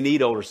brothers. We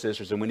need older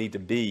sisters, and we need to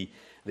be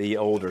the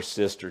older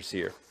sisters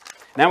here.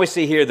 Now we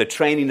see here the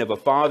training of a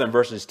father in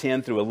verses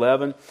 10 through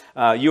 11.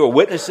 You are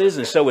witnesses,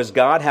 and so is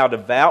God, how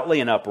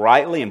devoutly and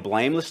uprightly and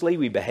blamelessly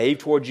we behave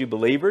towards you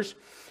believers.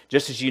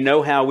 Just as you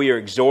know how we are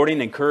exhorting,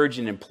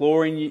 encouraging,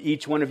 imploring you,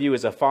 each one of you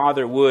as a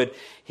father would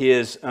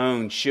his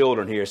own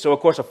children here. So, of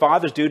course, a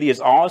father's duty is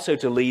also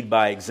to lead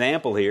by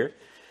example here.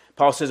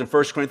 Paul says in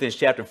 1 Corinthians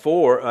chapter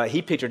 4,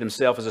 he pictured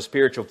himself as a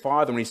spiritual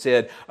father when he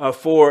said,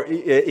 for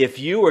if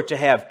you were to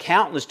have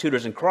countless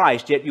tutors in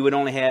Christ, yet you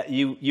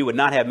would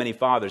not have many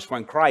fathers. For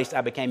in Christ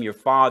I became your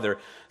father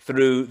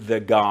through the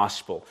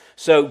gospel.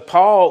 So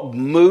Paul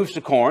moves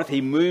to Corinth,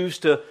 he moves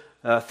to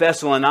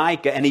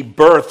Thessalonica, and he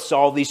births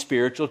all these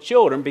spiritual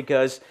children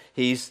because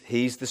he's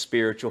the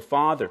spiritual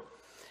father.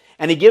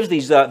 And he gives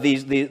these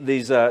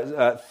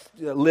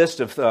list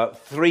of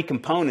three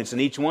components in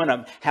each one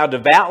of them. How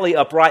devoutly,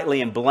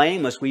 uprightly, and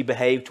blameless we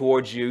behave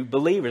towards you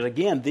believers.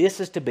 Again,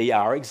 this is to be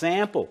our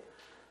example.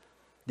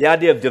 The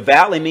idea of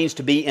devoutly means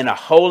to be in a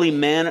holy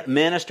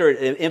minister.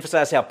 It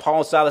emphasizes how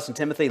Paul, Silas, and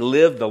Timothy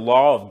lived the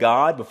law of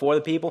God before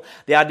the people.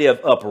 The idea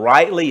of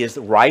uprightly is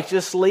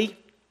righteously.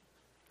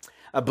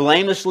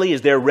 Blamelessly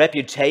is their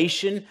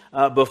reputation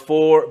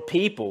before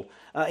people.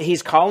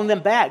 He's calling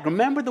them back.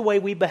 Remember the way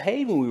we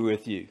behaved when we were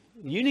with you.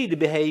 You need to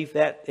behave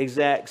that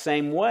exact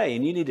same way.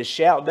 And you need to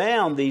shout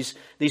down these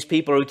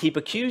people who keep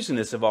accusing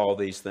us of all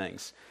these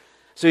things.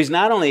 So he's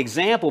not only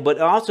example, but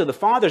also the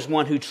Father's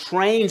one who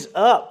trains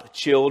up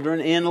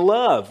children in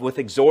love with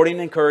exhorting,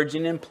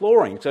 encouraging, and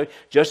imploring. So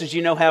just as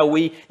you know how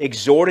we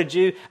exhorted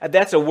you,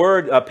 that's a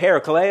word,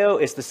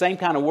 parakaleo. It's the same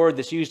kind of word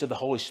that's used of the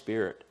Holy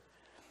Spirit,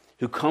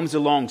 who comes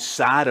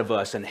alongside of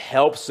us and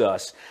helps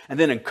us. And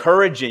then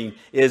encouraging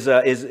is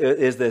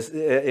this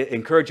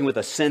encouraging with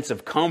a sense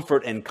of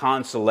comfort and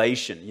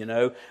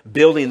consolation,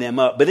 building them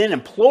up. But then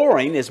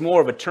imploring is more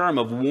of a term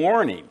of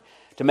warning,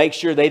 to make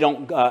sure they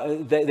don't,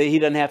 that he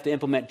doesn't have to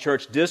implement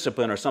church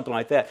discipline or something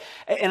like that.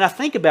 And I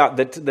think about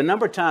the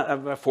number of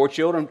times for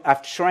children,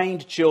 I've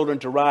trained children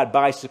to ride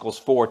bicycles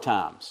 4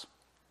 times.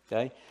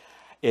 Okay,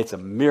 it's a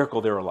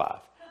miracle they're alive.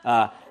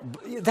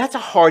 That's a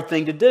hard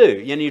thing to do.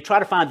 You try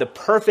to find the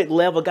perfect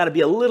level. Got to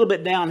be a little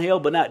bit downhill,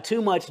 but not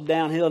too much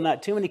downhill.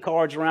 Not too many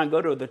cars around.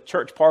 Go to the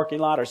church parking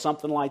lot or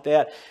something like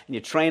that, and you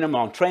train them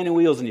on training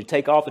wheels, and you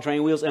take off the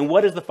training wheels. And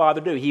what does the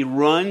Father do? He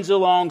runs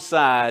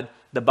alongside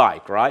the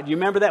bike, right? Do you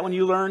remember that when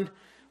you learned?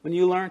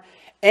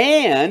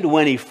 And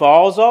when he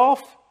falls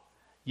off,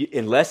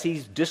 unless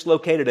he's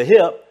dislocated a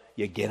hip,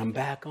 you get him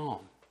back on.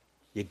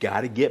 You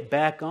got to get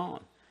back on.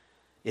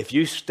 If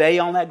you stay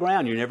on that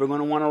ground, you're never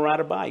going to want to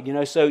ride a bike.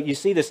 So you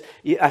see this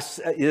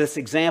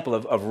example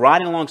of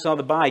riding alongside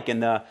the bike.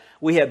 And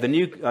we have the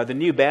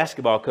new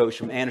basketball coach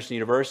from Anderson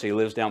University who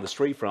lives down the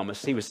street from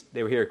us.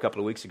 They were here a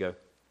couple of weeks ago.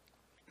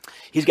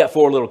 He's got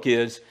 4 little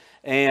kids.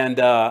 And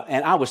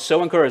I was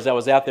so encouraged. I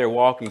was out there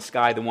walking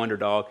Sky the Wonder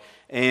Dog,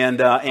 and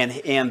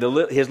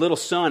his little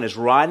son is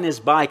riding his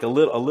bike a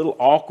little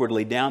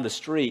awkwardly down the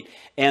street,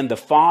 and the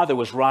father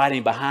was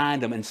riding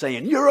behind him and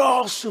saying, "You're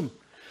awesome,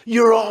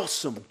 you're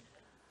awesome.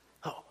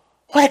 Oh,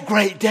 what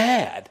great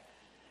dad!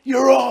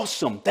 You're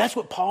awesome." That's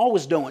what Paul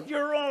was doing.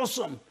 You're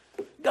awesome.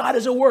 God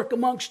is at work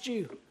amongst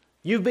you.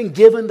 You've been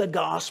given the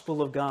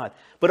gospel of God,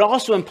 but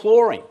also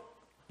imploring,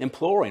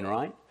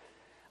 right?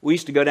 We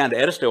used to go down to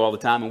Edisto all the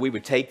time, and we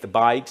would take the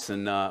bikes,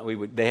 and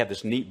they have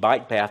this neat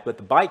bike path, but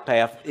the bike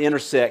path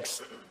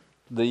intersects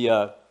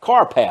the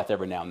car path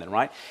every now and then,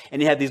 right?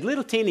 And you have these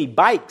little teeny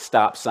bike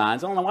stop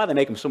signs. I don't know why they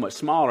make them so much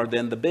smaller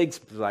than the big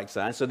bike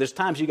signs. So there's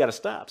times you got to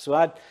stop. So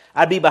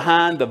I'd be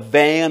behind the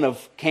van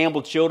of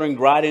Campbell children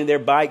riding their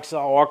bikes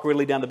all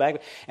awkwardly down the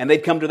back, and they'd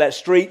come to that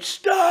street.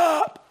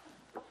 "Stop!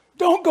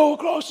 Don't go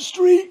across the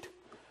street.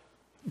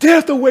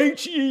 Death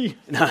awaits ye."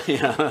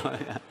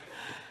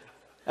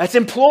 That's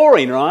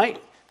imploring,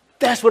 right?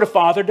 That's what a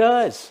father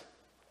does.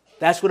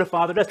 That's what a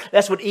father does.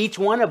 That's what each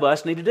one of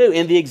us need to do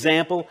in the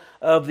example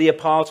of the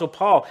Apostle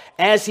Paul,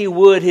 as he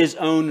would his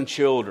own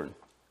children.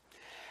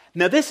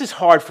 Now, this is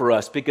hard for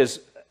us because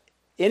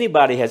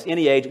anybody has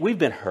any age, we've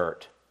been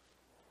hurt.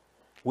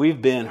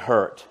 We've been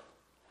hurt.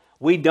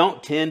 We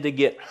don't tend to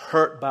get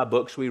hurt by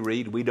books we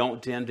read. We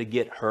don't tend to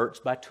get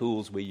hurt by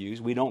tools we use.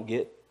 We don't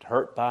get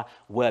hurt by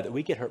weather.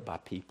 We get hurt by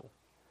people.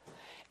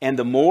 And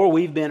the more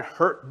we've been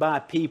hurt by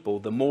people,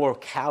 the more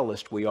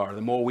calloused we are, the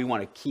more we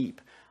want to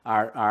keep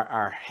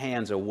our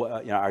hands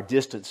away, our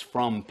distance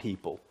from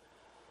people.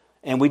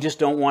 And we just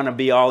don't want to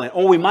be all in.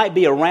 Or we might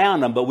be around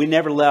them, but we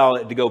never allow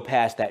it to go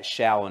past that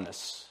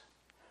shallowness.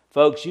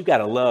 Folks, you've got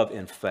to love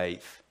in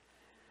faith.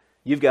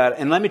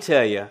 And let me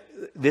tell you,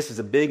 this is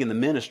a big in the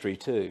ministry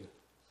too.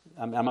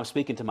 I'm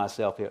speaking to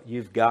myself here.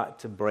 You've got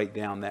to break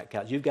down that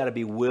couch. You've got to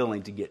be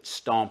willing to get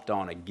stomped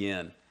on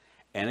again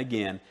and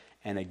again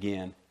and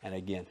again and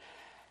again.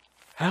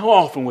 How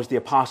often was the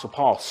Apostle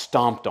Paul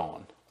stomped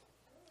on,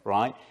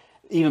 right?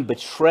 Even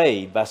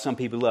betrayed by some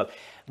people he loved.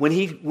 When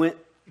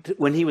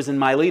he was in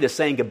Miletus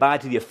saying goodbye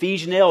to the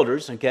Ephesian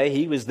elders, okay,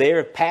 he was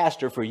their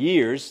pastor for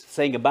years,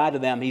 saying goodbye to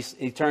them,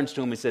 he turns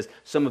to them and says,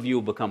 "Some of you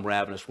will become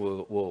ravenous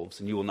wolves,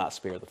 and you will not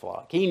spare the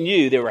flock." He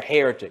knew there were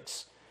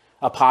heretics,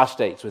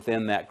 apostates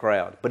within that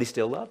crowd, but he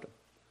still loved them.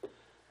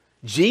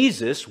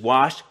 Jesus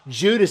washed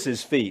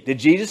Judas's feet. Did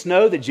Jesus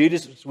know that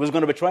Judas was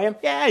going to betray him?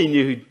 Yeah, he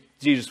knew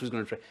Jesus was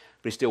going to betray him,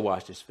 but he still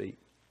washed his feet.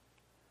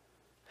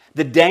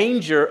 The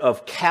danger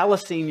of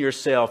callousing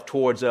yourself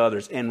towards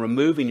others and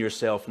removing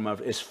yourself from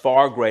others is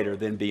far greater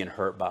than being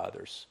hurt by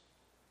others.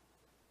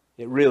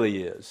 It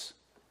really is.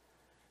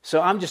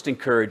 So I'm just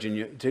encouraging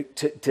you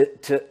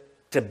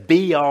to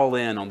be all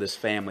in on this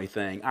family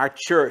thing. Our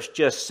church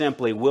just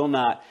simply will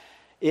not.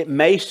 It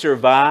may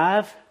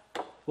survive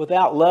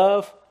without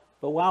love,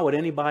 but why would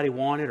anybody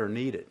want it or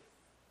need it?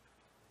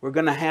 We're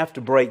going to have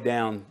to break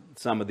down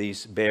some of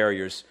these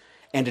barriers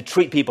and to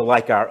treat people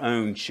like our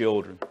own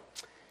children.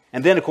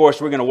 And then, of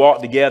course, we're going to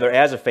walk together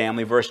as a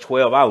family. Verse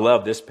 12, I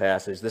love this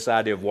passage, this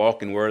idea of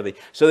walking worthy.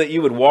 So that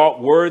you would walk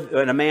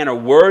in a manner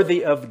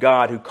worthy of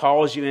God who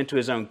calls you into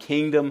his own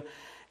kingdom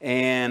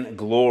and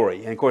glory.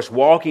 And, of course,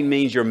 walking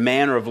means your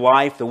manner of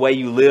life, the way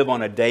you live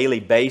on a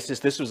daily basis.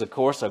 This was, of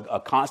course, a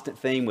constant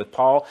theme with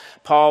Paul.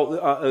 Paul,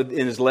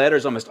 in his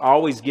letters, almost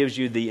always gives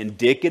you the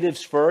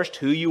indicatives first,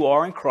 who you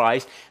are in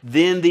Christ,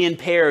 then the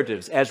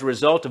imperatives. As a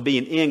result of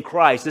being in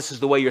Christ, this is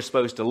the way you're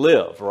supposed to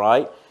live,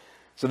 right?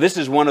 So this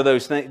is one of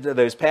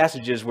those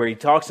passages where he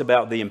talks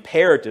about the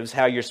imperatives,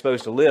 how you're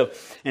supposed to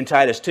live in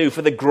Titus 2.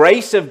 For the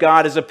grace of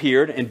God has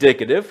appeared,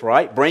 indicative,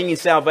 right? Bringing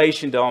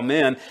salvation to all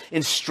men,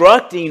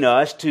 instructing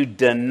us to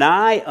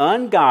deny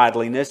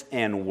ungodliness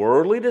and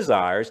worldly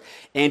desires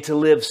and to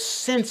live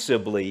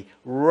sensibly,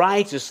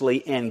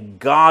 righteously, and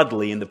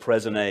godly in the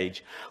present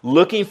age,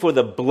 looking for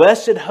the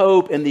blessed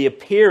hope and the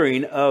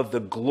appearing of the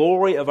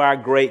glory of our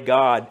great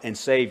God and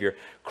Savior,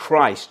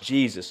 Christ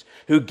Jesus,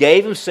 who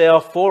gave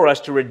himself for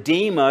us to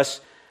redeem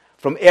us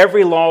from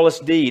every lawless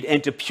deed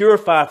and to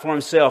purify for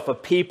himself a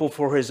people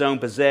for his own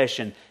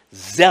possession,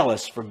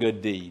 zealous for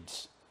good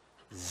deeds.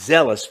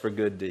 Zealous for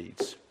good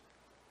deeds.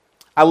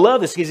 I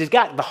love this because he's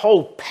got the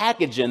whole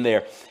package in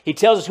there. He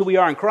tells us who we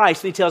are in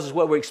Christ, and he tells us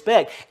what we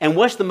expect. And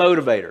what's the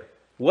motivator?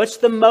 What's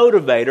the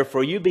motivator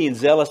for you being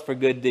zealous for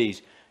good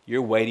deeds?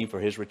 You're waiting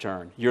for his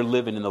return. You're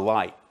living in the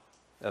light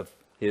of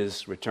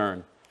his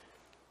return.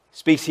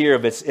 Speaks here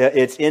of it's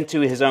into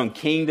his own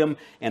kingdom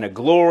and a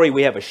glory.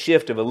 We have a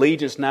shift of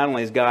allegiance. Not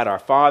only is God our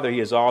Father, he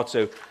is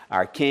also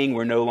our King.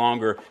 We're no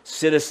longer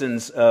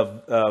citizens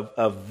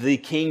of the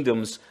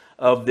kingdoms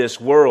of this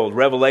world.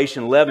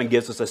 Revelation 11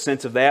 gives us a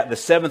sense of that. The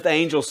seventh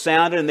angel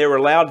sounded, and there were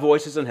loud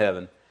voices in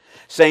heaven,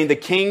 saying, the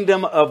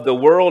kingdom of the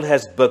world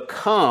has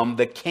become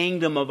the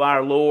kingdom of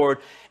our Lord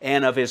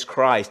and of his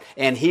Christ,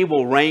 and he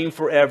will reign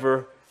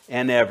forever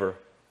and ever.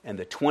 And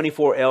the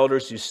 24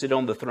 elders who sit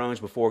on the thrones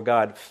before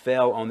God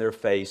fell on their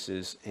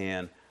faces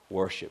and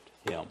worshiped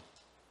him.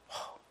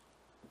 Oh,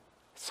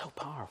 it's so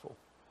powerful.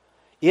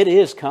 It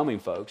is coming,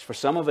 folks. For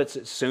some of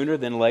it's sooner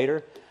than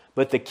later.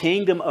 But the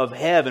kingdom of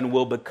heaven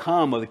will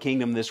become of the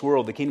kingdom of this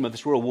world. The kingdom of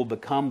this world will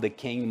become the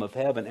kingdom of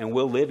heaven. And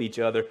we'll live each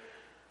other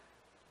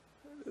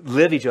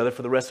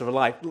for the rest of our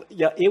life.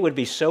 Yeah, it would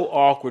be so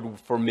awkward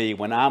for me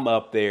when I'm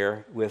up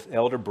there with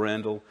Elder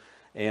Brendel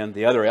and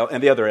the other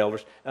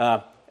elders.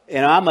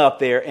 And I'm up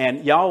there,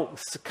 and y'all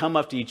come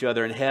up to each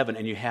other in heaven,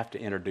 and you have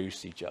to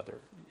introduce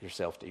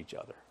yourself to each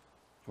other.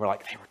 We're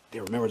like,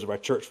 they were members of our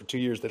church for 2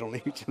 years. They don't know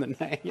each other's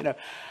name. You know,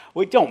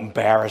 don't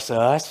embarrass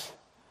us.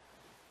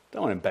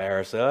 Don't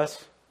embarrass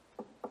us.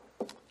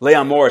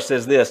 Leon Morris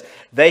says this: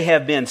 they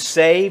have been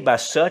saved by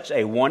such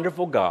a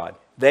wonderful God.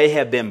 They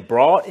have been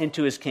brought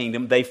into his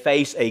kingdom. They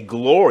face a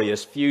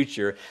glorious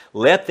future.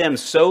 Let them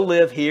so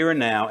live here and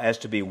now as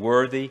to be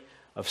worthy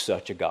of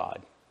such a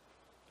God.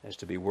 As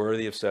to be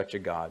worthy of such a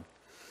God.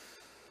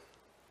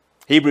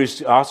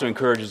 Hebrews also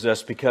encourages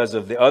us, because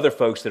of the other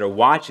folks that are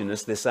watching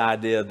us, this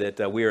idea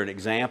that we are an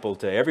example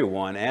to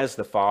everyone as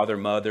the father,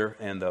 mother,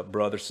 and the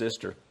brother,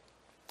 sister.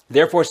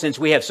 Therefore, since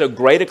we have so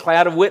great a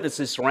cloud of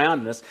witnesses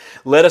surrounding us,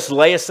 let us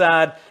lay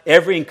aside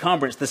every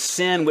encumbrance, the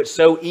sin which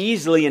so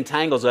easily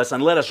entangles us,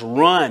 and let us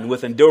run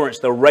with endurance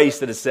the race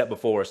that is set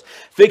before us,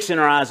 fixing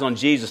our eyes on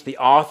Jesus, the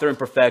author and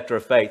perfecter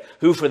of faith,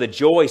 who for the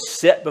joy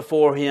set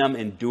before him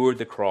endured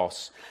the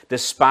cross,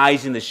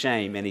 despising the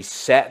shame, and he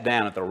sat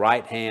down at the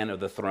right hand of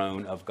the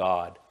throne of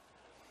God.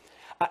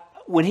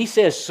 When he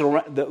says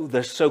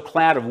the so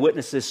cloud of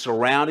witnesses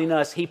surrounding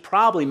us, he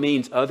probably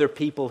means other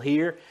people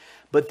here.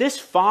 But this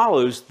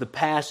follows the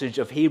passage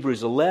of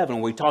Hebrews 11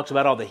 where he talks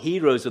about all the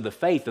heroes of the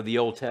faith of the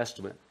Old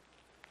Testament.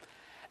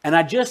 And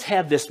I just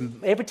have this,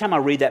 every time I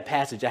read that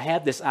passage, I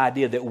have this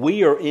idea that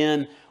we are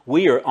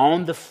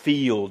on the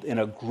field in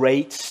a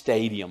great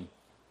stadium.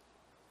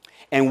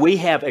 And we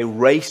have a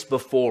race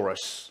before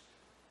us.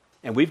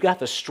 And we've got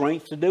the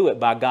strength to do it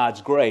by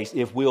God's grace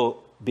if we'll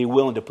be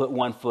willing to put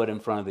one foot in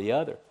front of the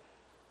other.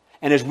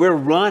 And as we're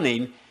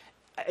running,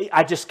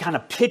 I just kind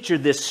of picture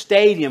this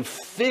stadium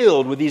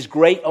filled with these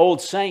great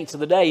old saints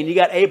of the day. And you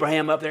got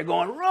Abraham up there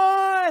going,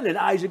 run! And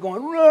Isaac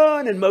going,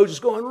 run! And Moses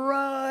going,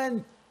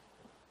 run!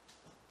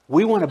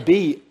 We want to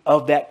be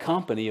of that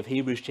company of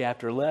Hebrews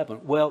chapter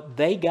 11. Well,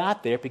 they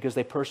got there because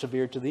they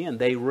persevered to the end.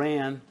 They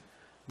ran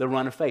the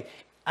run of faith.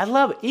 I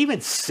love it. Even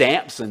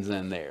Samson's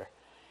in there.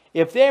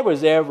 If there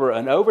was ever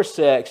an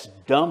oversexed,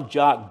 dumb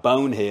jock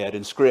bonehead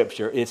in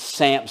Scripture, it's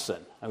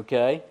Samson,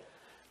 okay?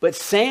 But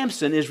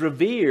Samson is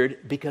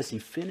revered because he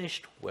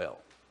finished well.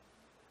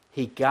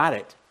 He got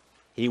it.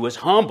 He was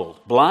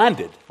humbled,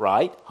 blinded,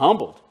 right?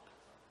 Humbled.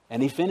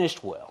 And he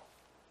finished well.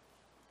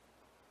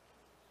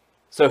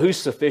 So who's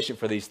sufficient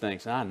for these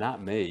things?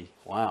 Not me.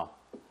 Wow.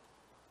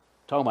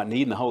 Talking about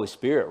needing the Holy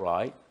Spirit,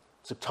 right?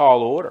 It's a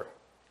tall order.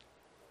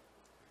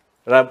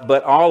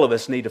 But all of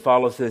us need to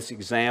follow this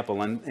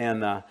example.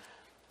 And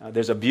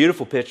there's a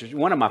beautiful picture.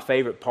 One of my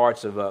favorite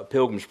parts of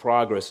Pilgrim's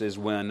Progress is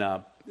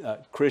when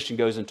Christian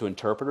goes into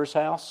Interpreter's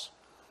house,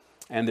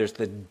 and there's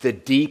the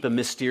deep and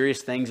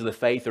mysterious things of the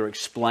faith are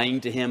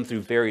explained to him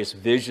through various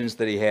visions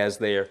that he has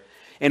there.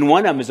 And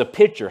one of them is a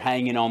picture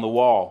hanging on the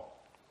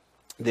wall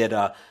that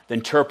the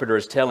interpreter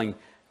is telling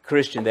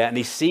Christian that, and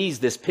he sees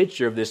this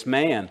picture of this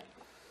man.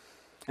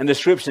 And the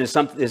description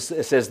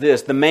says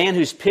this: the man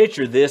whose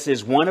picture this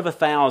is one of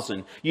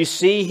 1,000. You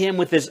see him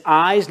with his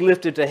eyes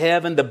lifted to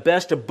heaven, the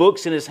best of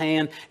books in his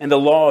hand, and the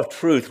law of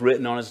truth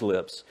written on his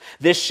lips.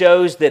 This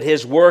shows that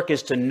his work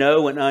is to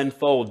know and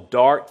unfold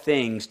dark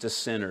things to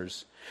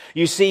sinners.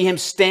 You see him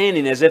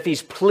standing as if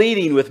he's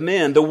pleading with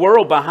men, the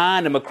world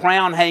behind him, a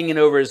crown hanging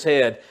over his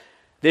head.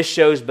 This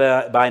shows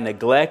by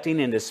neglecting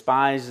and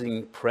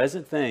despising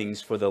present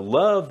things for the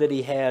love that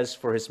he has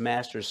for his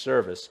master's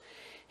service,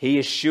 he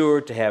is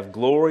sure to have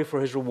glory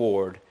for his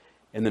reward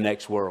in the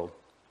next world.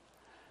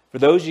 For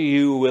those of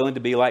you who are willing to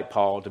be like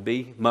Paul, to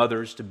be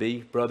mothers, to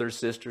be brothers,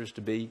 sisters,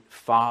 to be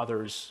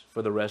fathers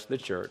for the rest of the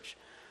church,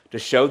 to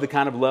show the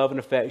kind of love and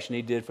affection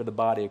he did for the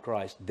body of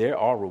Christ, there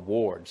are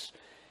rewards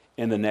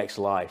in the next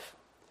life.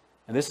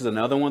 And this is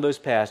another one of those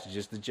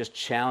passages that just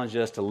challenge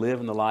us to live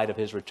in the light of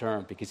his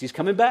return, because he's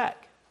coming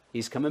back.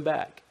 He's coming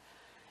back.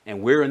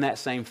 And we're in that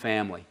same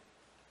family.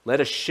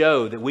 Let us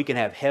show that we can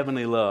have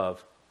heavenly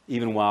love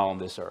even while on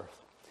this earth.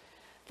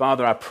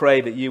 Father, I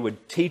pray that you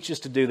would teach us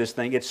to do this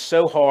thing. It's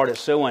so hard.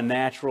 It's so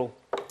unnatural.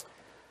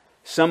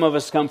 Some of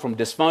us come from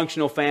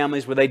dysfunctional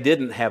families where they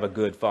didn't have a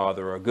good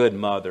father or a good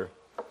mother.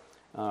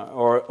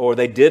 Or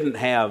they didn't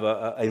have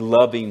a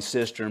loving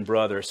sister and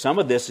brother. Some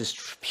of this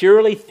is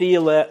purely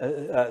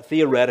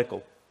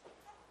theoretical.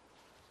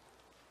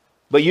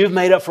 But you've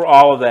made up for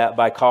all of that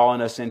by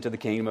calling us into the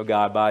kingdom of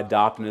God, by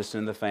adopting us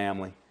in the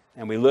family.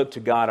 And we look to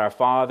God, our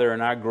Father,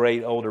 and our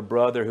great older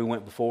brother who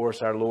went before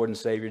us, our Lord and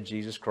Savior,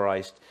 Jesus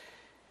Christ.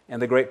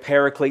 And the great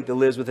Paraclete that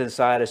lives within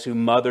inside us, who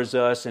mothers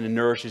us and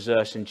nourishes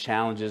us and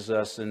challenges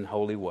us in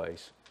holy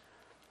ways.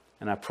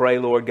 And I pray,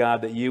 Lord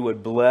God, that you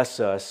would bless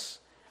us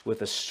with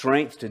the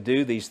strength to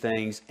do these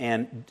things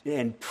and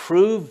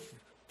prove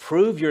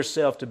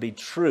yourself to be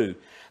true.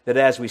 That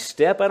as we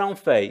step out on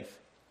faith,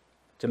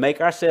 to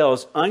make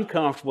ourselves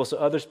uncomfortable so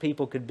others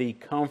people could be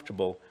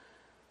comfortable,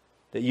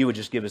 that you would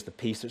just give us the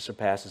peace that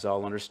surpasses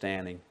all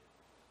understanding,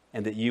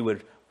 and that you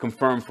would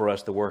confirm for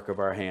us the work of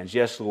our hands.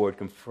 Yes, Lord,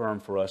 confirm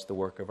for us the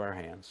work of our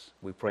hands.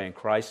 We pray in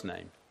Christ's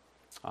name.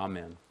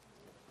 Amen.